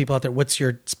just for the people out there, what's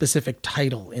your specific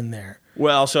title in there?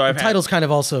 Well, so title's kind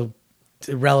of also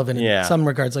irrelevant in some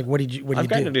regards. Like what do you do? I've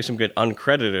gotten to do some good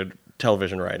uncredited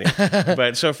television writing.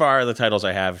 But so far the titles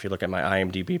I have, if you look at my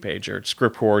IMDb page, are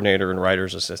script coordinator and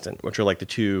writer's assistant, which are like the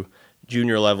two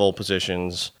junior level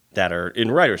positions that are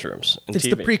in writer's rooms. It's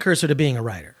TV. The precursor to being a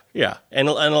writer. Yeah. And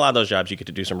a lot of those jobs you get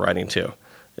to do some writing too.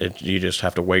 You just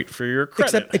have to wait for your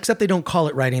credit. Except they don't call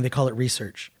it writing; they call it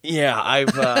research. Yeah,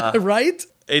 I've right.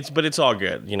 It's all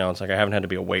good. It's like I haven't had to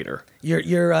be a waiter.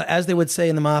 You're as they would say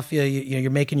in the mafia.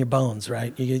 You're making your bones,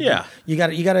 right? You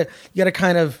got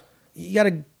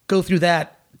to go through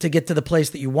that to get to the place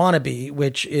that you want to be,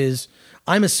 which is,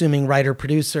 I'm assuming, writer,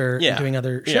 producer, and doing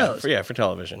other shows. For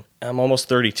television. I'm almost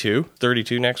 32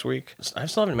 next week. I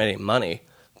still haven't made any money.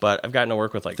 But I've gotten to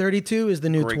work with 32 is the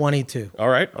new 22. All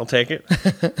right, I'll take it.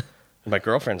 My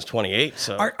girlfriend's 28.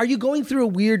 So are you going through a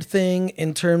weird thing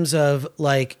in terms of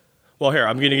like? Well, here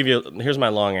I'm going to give you. Here's my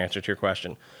long answer to your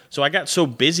question. So I got so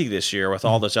busy this year with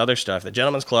all this other stuff. The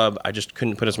Gentlemen's Club, I just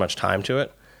couldn't put as much time to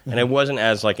it, and I wasn't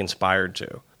as inspired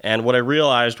to. And what I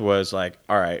realized was all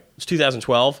right, it's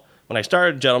 2012 when I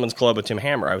started Gentlemen's Club with Tim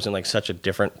Hammer. I was in such a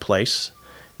different place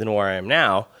than where I am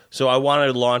now. So I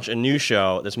wanted to launch a new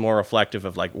show that's more reflective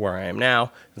of where I am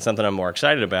now and something I'm more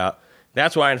excited about.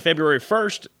 That's why on February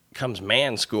 1st comes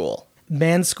Man School.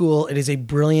 Man School, it is a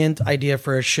brilliant idea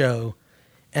for a show.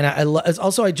 And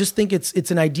I just think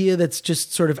it's an idea that's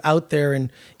just sort of out there.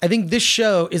 And I think this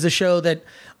show is a show that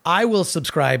I will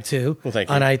subscribe to on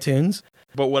iTunes.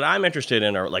 But what I'm interested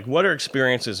in are what are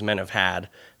experiences men have had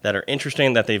that are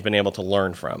interesting that they've been able to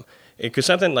learn from. Because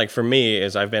something for me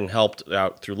is I've been helped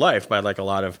out through life by a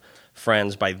lot of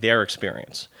friends by their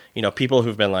experience. People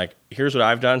who've been here's what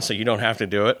I've done so you don't have to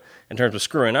do it in terms of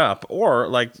screwing up. Or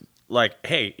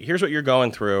hey, here's what you're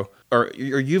going through. Or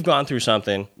you've gone through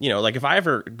something. If I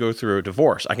ever go through a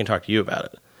divorce, I can talk to you about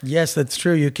it. Yes, that's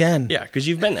true. You can. Yeah, because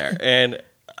you've been there.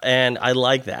 And I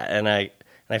like that. And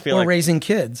I feel raising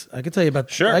kids. I could tell you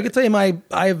about. Sure. I could tell you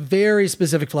I have very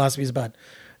specific philosophies about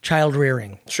child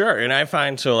rearing. Sure. And I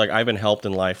find I've been helped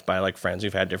in life by friends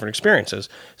who've had different experiences.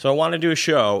 So I want to do a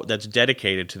show that's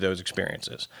dedicated to those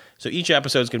experiences. So each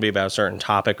episode is going to be about a certain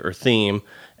topic or theme.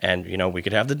 And, we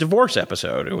could have the divorce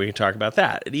episode and we could talk about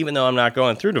that. And even though I'm not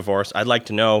going through divorce, I'd like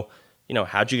to know,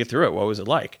 how'd you get through it? What was it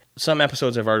like? Some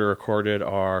episodes I've already recorded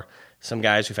are some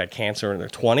guys who've had cancer in their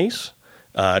 20s,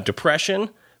 depression.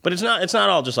 But it's not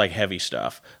all just like heavy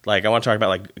stuff. Like I want to talk about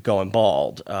like going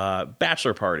bald,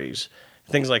 bachelor parties,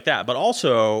 things like that. But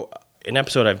also an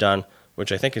episode I've done,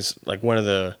 which I think is like one of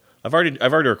the I've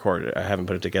already recorded it. I haven't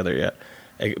put it together yet,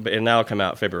 and now it'll come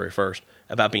out February 1st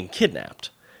about being kidnapped.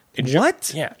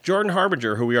 What? Yeah, Jordan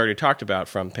Harbinger, who we already talked about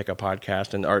from Pickup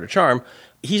Podcast and The Art of Charm,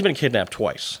 he's been kidnapped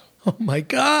twice. Oh my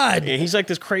God! He's like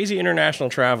this crazy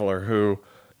international traveler who.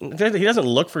 He doesn't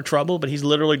look for trouble, but he's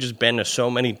literally just been to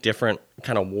so many different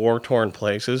kind of war-torn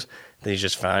places that he's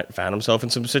just found himself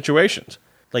in some situations.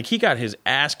 Like, he got his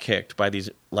ass kicked by these,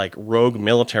 like, rogue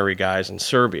military guys in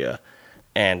Serbia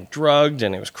and drugged,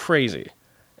 and it was crazy.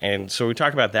 And so we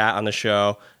talk about that on the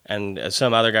show, and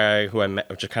some other guy who I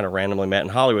met, just kind of randomly met in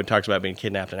Hollywood, talks about being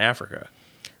kidnapped in Africa.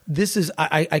 This is,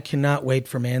 I cannot wait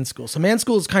for Man School. So Man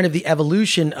School is kind of the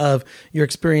evolution of your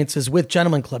experiences with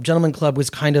Gentlemen Club. Gentlemen Club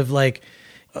was kind of like...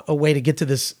 a way to get to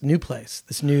this new place,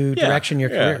 this new direction in your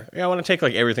career. Yeah, I want to take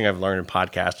like everything I've learned in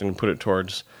podcasting and put it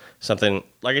towards something,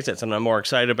 like I said, something I'm more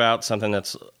excited about, something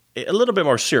that's a little bit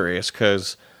more serious,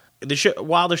 because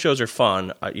while the shows are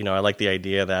fun, I like the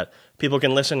idea that people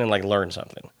can listen and like learn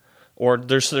something, or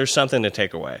there's something to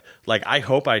take away. Like, I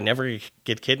hope I never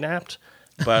get kidnapped,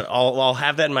 but I'll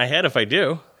have that in my head if I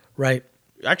do. Right.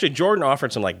 Actually, Jordan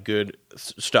offered some like good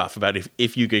stuff about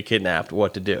if you get kidnapped,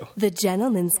 what to do. The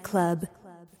Gentlemen's Club.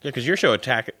 Yeah, because your show,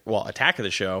 Attack of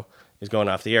the Show, is going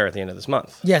off the air at the end of this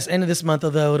month. Yes, end of this month,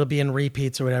 although it'll be in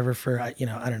repeats or whatever for, I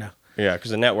don't know. Yeah,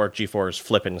 because the network G4 is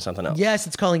flipping to something else. Yes,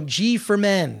 it's calling G for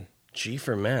Men. G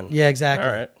for Men. Yeah, exactly.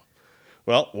 All right.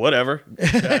 Well, whatever.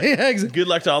 Good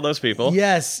luck to all those people.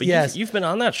 Yes, but yes. You've been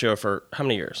on that show for how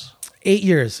many years? 8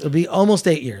 years. It'll be almost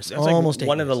 8 years. It's like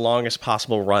one of the longest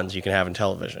possible runs you can have in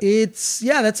television. That's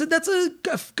a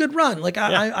good run. Like,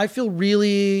 I feel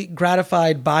really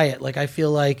gratified by it. Like, I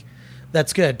feel like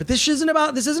that's good. But this isn't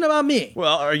about me.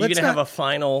 Well, are you going to have a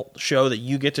final show that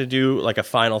you get to do like a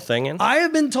final thing in? I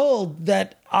have been told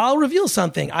that I'll reveal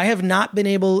something. I have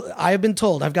been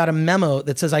told, I've got a memo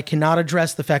that says I cannot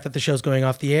address the fact that the show's going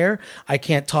off the air. I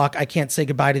can't talk. I can't say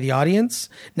goodbye to the audience.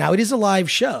 Now, it is a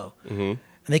live show. Mm-hmm.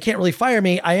 And they can't really fire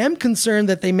me. I am concerned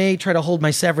that they may try to hold my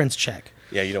severance check.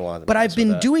 Yeah, you don't want them. But I've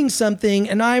been doing something,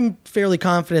 and I'm fairly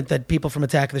confident that people from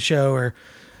Attack of the Show are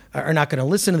not going to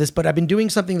listen to this, but I've been doing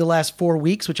something the last 4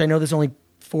 weeks, which I know there's only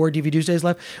 4 DVD Tuesdays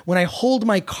left. When I hold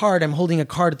my card, I'm holding a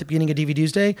card at the beginning of DVD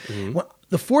Tuesday. Mm-hmm.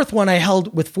 The fourth one I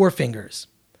held with 4 fingers.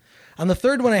 On the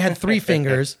third one, I had 3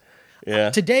 fingers. Yeah.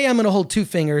 Today, I'm going to hold 2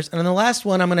 fingers. And on the last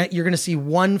one, you're going to see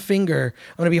 1 finger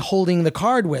I'm going to be holding the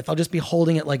card with. I'll just be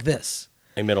holding it like this.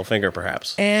 A middle finger,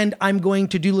 perhaps. And I'm going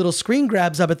to do little screen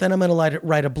grabs of it. Then I'm going to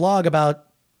write a blog about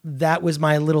that was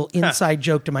my little inside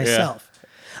joke to myself. Yeah.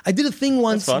 I did a thing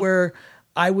once where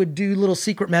I would do little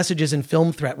secret messages in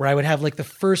Film Threat where I would have like the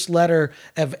first letter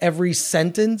of every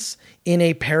sentence in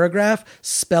a paragraph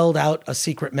spelled out a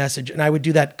secret message. And I would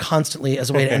do that constantly as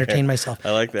a way to entertain myself.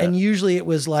 I like that. And usually it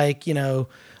was like,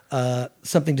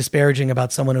 something disparaging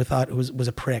about someone who thought was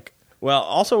a prick. Well,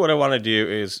 also what I want to do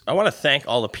is I want to thank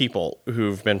all the people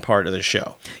who've been part of the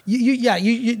show.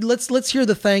 Let's hear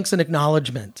the thanks and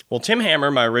acknowledgement. Well, Tim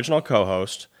Hammer, my original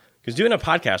co-host, because doing a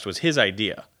podcast was his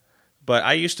idea. But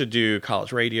I used to do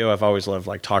college radio. I've always loved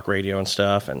like talk radio and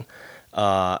stuff. And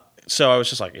so I was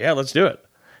just like, yeah, let's do it.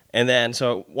 And then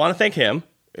so want to thank him.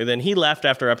 And then he left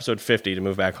after episode 50 to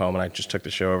move back home, and I just took the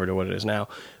show over to what it is now.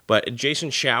 But Jason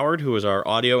Showard, who was our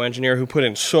audio engineer, who put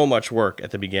in so much work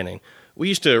at the beginning. We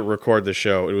used to record the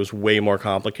show. It was way more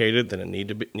complicated than it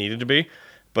needed to be.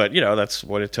 But, that's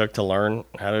what it took to learn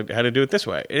how to do it this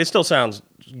way. It still sounds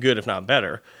good, if not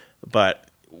better. But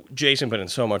Jason put in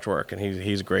so much work, and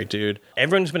he's a great dude.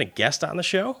 Everyone's been a guest on the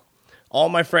show. All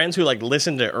my friends who,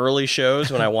 listened to early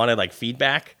shows when I wanted,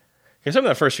 feedback. Because some of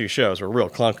the first few shows were real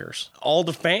clunkers. All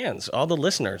the fans, all the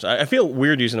listeners. I feel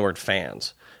weird using the word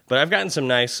fans. But I've gotten some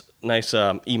nice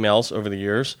emails over the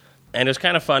years. And it's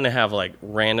kind of fun to have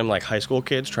random high school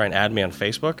kids try and add me on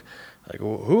Facebook.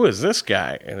 Who is this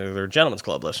guy? And they're Gentlemen's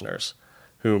Club listeners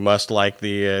who must like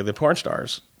the porn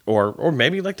stars, or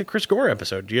maybe like the Chris Gore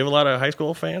episode. Do you have a lot of high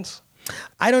school fans?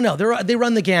 I don't know. They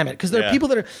run the gamut because there are people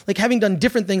that are having done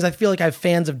different things. I feel like I have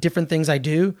fans of different things I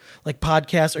do, like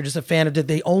podcasts, or just a fan of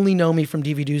they only know me from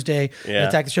DVD Tuesday and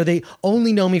Attack the Show. They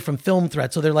only know me from Film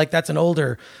Threat, so they're like, that's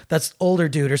older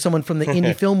dude, or someone from the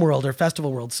indie film world or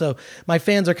festival world. So my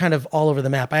fans are kind of all over the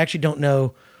map. I actually don't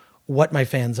know what my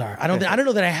fans are. I don't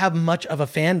know that I have much of a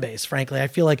fan base, frankly. I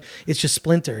feel like it's just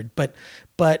splintered, but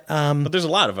there's a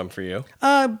lot of them for you.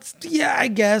 Yeah, I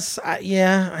guess. I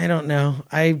don't know.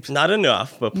 Not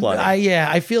enough, but plenty.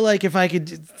 I feel like if I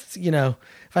could,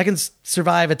 if I can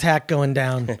survive Attack going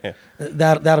down,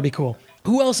 that'll be cool.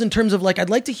 Who else in terms of I'd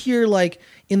like to hear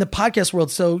in the podcast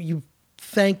world. So you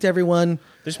thanked everyone.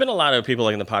 There's been a lot of people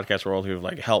in the podcast world who've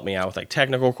helped me out with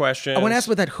technical questions. I want to ask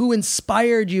about that. Who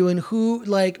inspired you, and who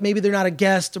maybe they're not a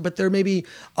guest, but they're maybe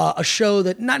a show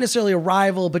that not necessarily a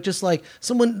rival, but just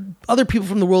other people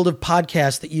from the world of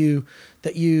podcasts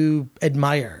that you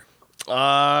admire.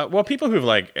 Well, people who've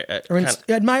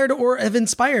admired or have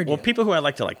inspired you. Well, people who I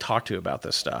like to talk to about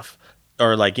this stuff,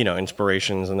 or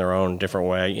inspirations in their own different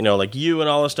way. You and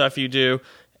all the stuff you do.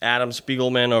 Adam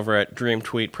Spiegelman over at Dream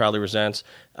Tweet Proudly Resents.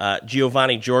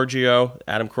 Giovanni Giorgio,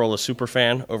 Adam Carolla's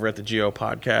superfan over at the Geo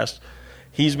Podcast.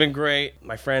 He's been great.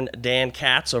 My friend Dan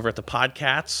Katz over at the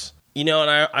Podcats. And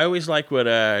I always like what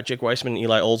Jake Weissman and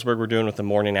Eli Oldsberg were doing with the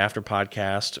Morning After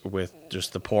podcast with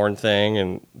just the porn thing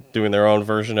and doing their own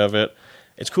version of it.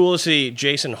 It's cool to see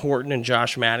Jason Horton and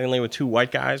Josh Mattingly with two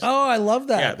white guys. Oh, I love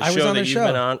that. Yeah, the I show was on that their you've show.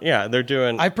 been on. Yeah, they're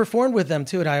doing. I performed with them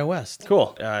too at iOS.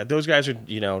 Cool. Those guys are,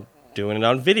 doing it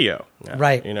on video. Now,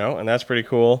 right. And that's pretty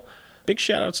cool. Big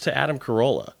shout outs to Adam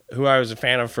Carolla, who I was a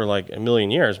fan of for like a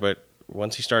million years, but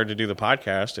once he started to do the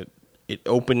podcast, it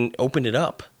opened it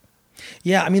up.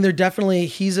 Yeah, I mean,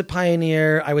 he's a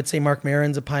pioneer. I would say Mark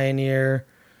Maron's a pioneer.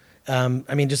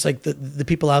 I mean, just like the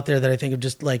people out there that I think have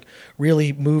just like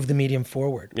really moved the medium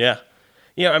forward. Yeah.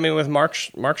 Yeah, I mean, with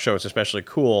Mark's show, it's especially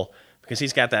cool because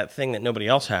he's got that thing that nobody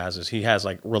else has, is he has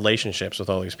like relationships with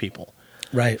all these people.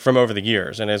 Right. From over the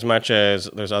years. And as much as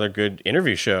there's other good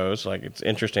interview shows, like it's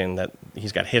interesting that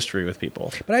he's got history with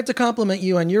people. But I have to compliment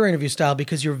you on your interview style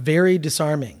because you're very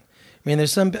disarming. I mean,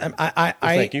 there's some...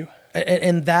 Thank you.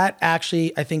 And that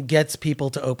actually, I think, gets people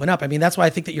to open up. I mean, that's why I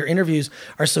think that your interviews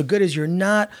are so good, is you're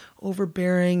not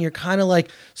overbearing. You're kind of like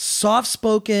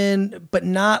soft-spoken, but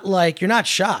not like... You're not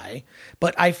shy.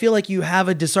 But I feel like you have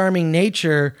a disarming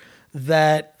nature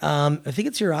that I think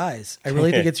it's your eyes. I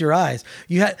really think it's your eyes.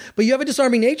 But you have a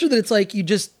disarming nature that it's like you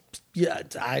just... Yeah,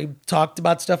 I talked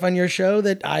about stuff on your show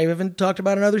that I haven't talked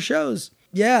about in other shows.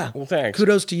 Yeah. Well, thanks.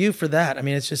 Kudos to you for that. I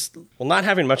mean, it's just... Well, not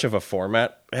having much of a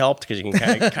format helped because you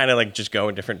can kind of like just go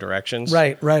in different directions.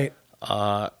 Right.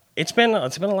 It's been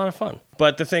a lot of fun.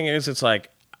 But the thing is, it's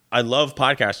like, I love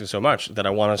podcasting so much that I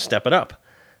want to step it up.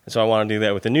 And so I want to do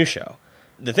that with the new show.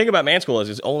 The thing about Man School is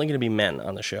it's only going to be men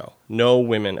on the show. No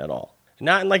women at all.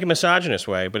 Not in like a misogynist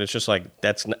way, but it's just like,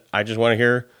 I just want to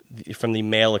hear from the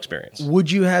male experience.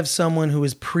 Would you have someone who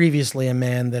was previously a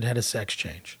man that had a sex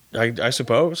change? I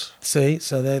suppose. See,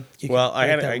 so that you well,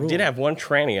 I did have one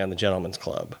tranny on the Gentlemen's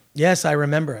Club. Yes, I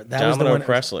remember it. That Domino was the one.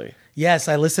 Presley. Yes,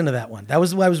 I listened to that one. That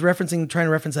was what I was trying to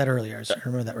reference that earlier. I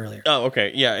remember that earlier. Oh,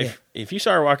 okay. Yeah, if you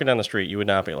saw her walking down the street, you would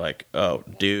not be like, oh,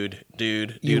 dude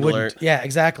alert. Yeah,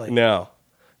 exactly. No.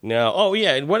 Oh,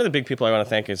 yeah. And one of the big people I want to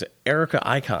thank is Erica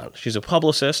Icon. She's a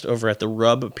publicist over at the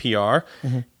Rub PR.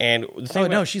 Mm-hmm. And the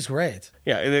thing she's great.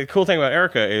 Yeah, the cool thing about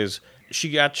Erica is she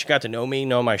got to know me,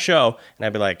 know my show, and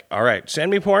I'd be like, all right,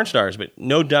 send me porn stars, but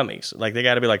no dummies. Like, they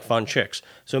got to be like fun chicks.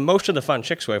 So most of the fun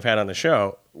chicks who I've had on the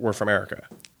show were from Erica.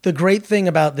 The great thing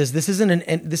about this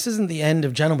isn't the end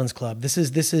of Gentlemen's Club. This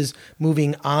is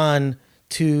moving on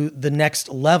to the next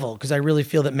level, because I really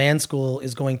feel that Man School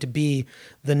is going to be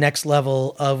the next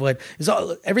level of what is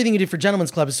everything you do for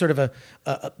Gentlemen's Club is sort of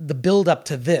the build up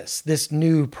to this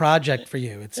new project for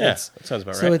you. That sounds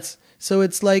about right.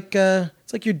 It's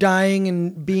like you're dying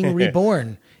and being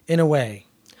reborn in a way.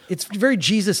 It's very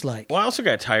Jesus-like. Well, I also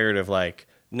got tired of like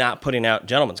not putting out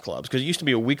Gentlemen's Clubs, because it used to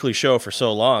be a weekly show for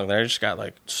so long that I just got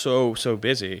like so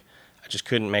busy. Just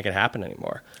couldn't make it happen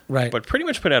anymore. Right. But pretty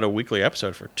much put out a weekly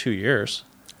episode for 2 years.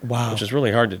 Wow. Which is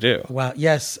really hard to do. Wow.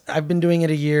 Yes. I've been doing it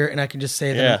a year, and I can just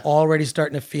say that I'm already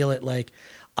starting to feel it like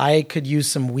I could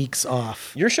use some weeks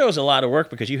off. Your show is a lot of work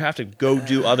because you have to go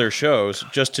do other shows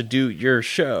just to do your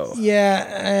show.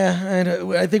 Yeah.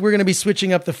 I think we're going to be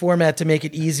switching up the format to make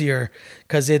it easier,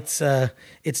 because it's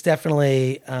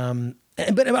definitely...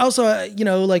 but also,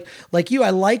 like you, I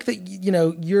like that,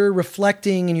 you're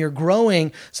reflecting and you're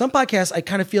growing. Some podcasts, I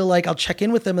kind of feel like I'll check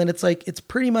in with them and it's like, it's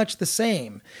pretty much the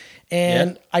same.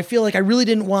 And I feel like I really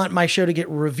didn't want my show to get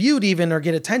reviewed even or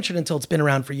get attention until it's been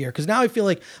around for a year. Because now I feel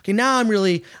like, okay, now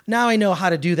I know how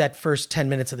to do that first 10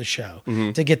 minutes of the show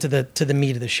to get to the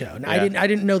meat of the show. And I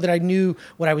didn't know that I knew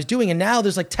what I was doing. And now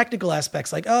there's like technical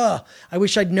aspects like, oh, I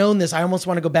wish I'd known this. I almost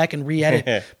want to go back and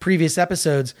re-edit previous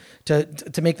episodes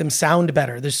to make them sound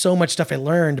better. There's so much stuff I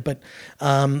learned, but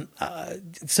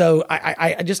so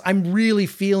I'm really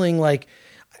feeling like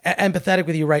empathetic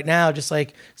with you right now, just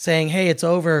like saying, hey, it's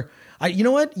over. You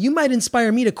know what? You might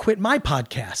inspire me to quit my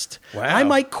podcast. Wow. I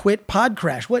might quit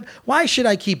Podcrash. Why should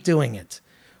I keep doing it?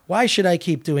 Why should I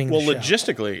keep doing the show? Well,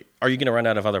 logistically, are you going to run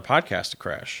out of other podcasts to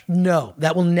crash? No,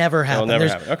 that will never happen.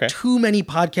 There's happen. Okay. Too many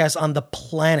podcasts on the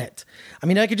planet. I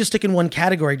mean, I could just stick in one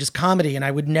category, just comedy, and I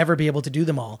would never be able to do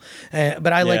them all.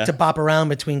 But I like to bop around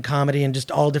between comedy and just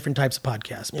all different types of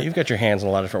podcasts. But, you've got your hands in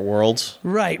a lot of different worlds.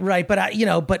 Right. But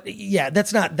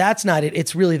that's not it.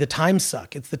 It's really the time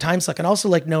suck. It's the time suck. And also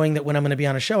like knowing that when I'm going to be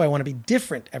on a show, I want to be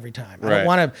different every time. I don't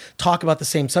want to talk about the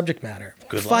same subject matter.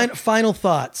 Good luck. Final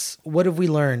thoughts. What have we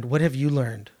learned? What have you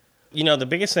learned? The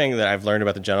biggest thing that I've learned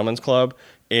about the Gentlemen's Club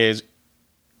is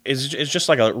just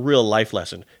like a real life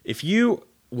lesson. If you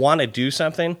want to do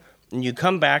something and you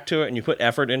come back to it and you put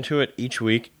effort into it each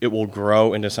week, it will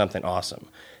grow into something awesome.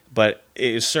 But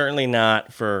it is certainly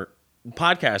not for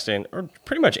podcasting, or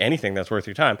pretty much anything that's worth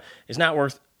your time. It's not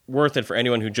worth it for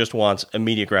anyone who just wants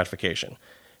immediate gratification.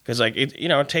 Because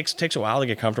it takes a while to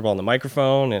get comfortable on the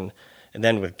microphone and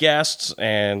then with guests,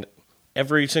 and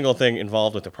every single thing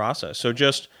involved with the process. So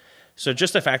just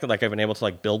the fact that like I've been able to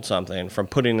like build something from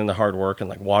putting in the hard work and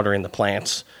like watering the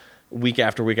plants week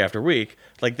after week after week,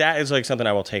 like that is like something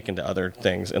I will take into other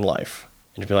things in life.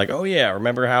 And to be like, oh yeah,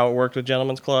 remember how it worked with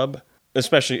Gentlemen's Club?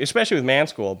 Especially with Man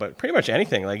School, but pretty much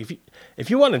anything. Like if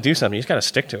you want to do something, you just got to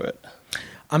stick to it.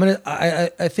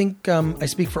 I think I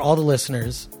speak for all the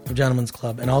listeners of Gentlemen's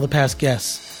Club and all the past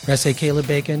guests. When I say Caleb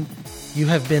Bacon, you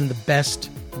have been the best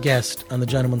guest on the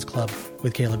Gentlemen's Club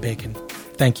with Caleb Bacon.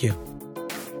 Thank you.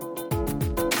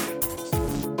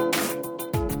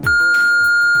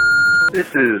 This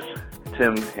is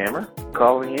Tim Hammer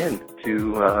calling in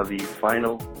to the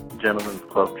final Gentlemen's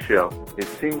Club show. It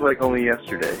seems like only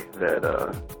yesterday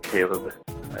that Caleb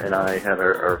and I had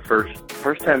our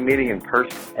first time meeting in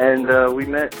person, and we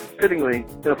met fittingly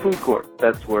in a food court.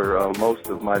 That's where most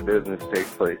of my business takes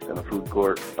place, in a food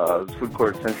court. Food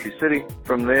court in Century City.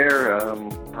 From there,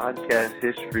 podcast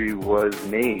history was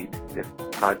made. If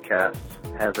podcast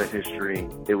has a history,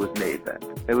 it was made then.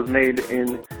 It was made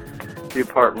in the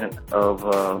apartment of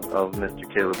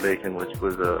Mr. Caleb Bacon, which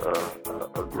was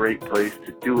a great place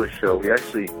to do a show. We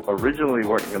actually originally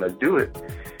weren't going to do it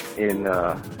in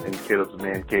Caleb's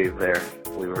man cave there.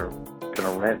 We were going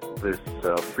to rent this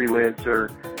freelancer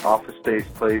office space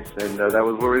place, and that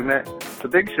was where we met. It's a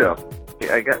big show.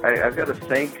 I've got to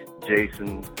thank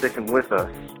Jason sticking with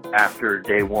us after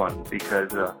day one, because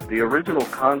the original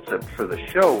concept for the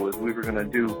show was we were going to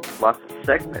do lots of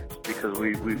segments, because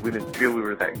we didn't feel we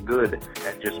were that good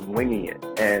at just winging it,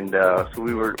 and so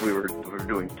we were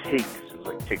doing takes. It was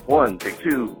like take one, take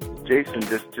two. Jason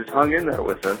just hung in there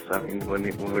with us. I mean, when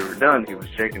we were done, he was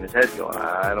shaking his head, going,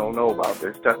 "I don't know about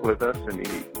this." Stuck with us, and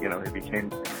he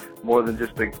became more than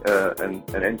just an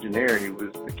engineer. He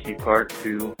was the key part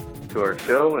to our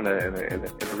show, and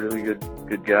a really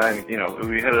good guy. And,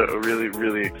 we had a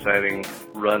really exciting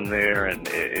run there, and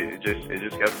it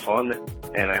just got fun.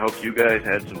 And I hope you guys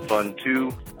had some fun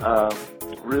too.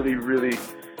 Really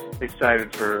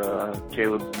excited for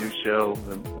Caleb's new show,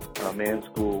 the Man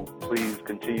School. Please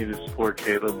continue to support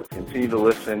Caleb. Continue to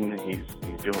listen. He's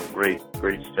doing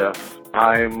great stuff.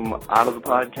 I'm out of the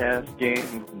podcast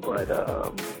game, but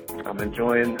I'm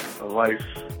enjoying life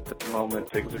at the moment.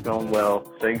 Things are going well.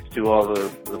 Thanks to all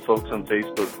the folks on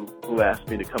Facebook who asked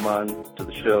me to come on to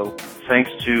the show.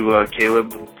 Thanks to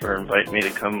Caleb for inviting me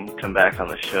to come back on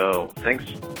the show. Thanks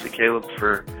to Caleb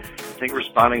for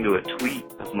responding to a tweet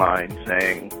of mine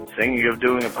saying you're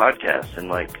doing a podcast, and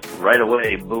like right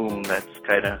away, boom, that's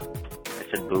kind of, I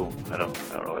said boom, I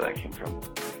don't know where that came from,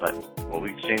 but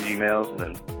we exchanged emails,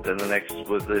 and then the next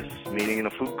was this meeting in a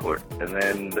food court, and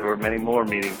then there were many more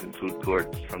meetings in food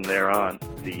courts from there on.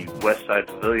 The West Side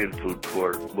Pavilion food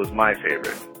court was my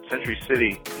favorite. Century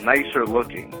City, nicer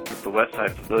looking, with the West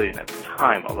Side Pavilion at the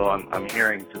time, although I'm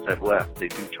hearing since I've left, they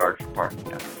do charge for parking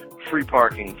now. Free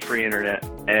parking, free internet,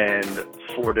 and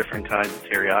 4 different kinds of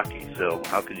teriyaki. So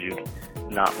how could you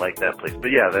not like that place?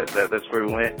 But yeah, that's where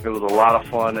we went. It was a lot of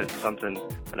fun. It's something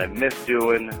that I miss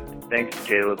doing. Thanks to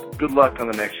Caleb. Good luck on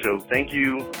the next show. Thank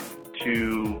you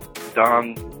to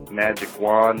Don Magic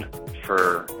Juan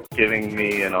for giving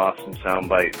me an awesome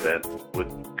soundbite that would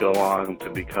go on to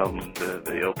become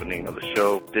the opening of the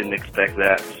show. Didn't expect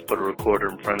that. Just put a recorder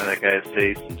in front of that guy's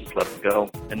face and just let it go.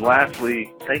 And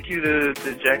lastly, thank you to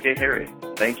Jack A. Harry.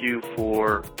 Thank you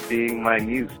for being my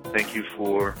muse. Thank you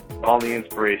for all the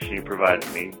inspiration you provided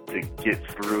me to get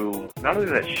through not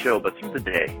only that show, but through the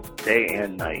day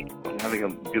and night. I'm having a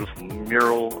beautiful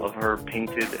mural of her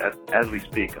painted as we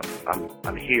speak.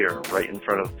 I'm here right in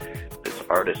front of this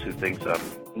artist who thinks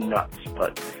I'm nuts,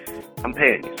 but I'm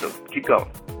paying you, so keep going.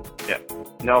 Yeah.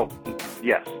 No.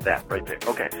 Yes, that right there.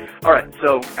 Okay. All right.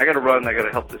 So I got to run. I got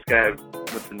to help this guy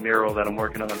with the mural that I'm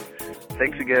working on.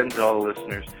 Thanks again to all the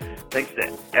listeners. Thanks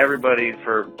to everybody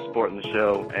for supporting the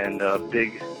show, and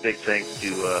big thanks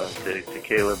to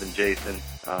Caleb and Jason.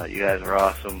 You guys are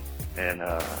awesome, and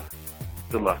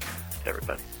good luck to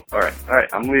everybody. All right.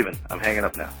 I'm leaving. I'm hanging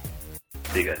up now.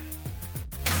 See you guys.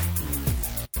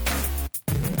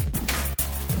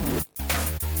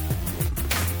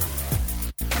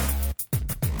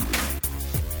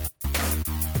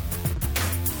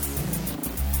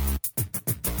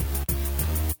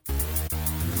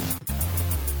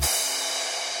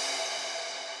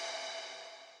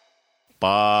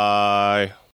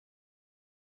 Bye.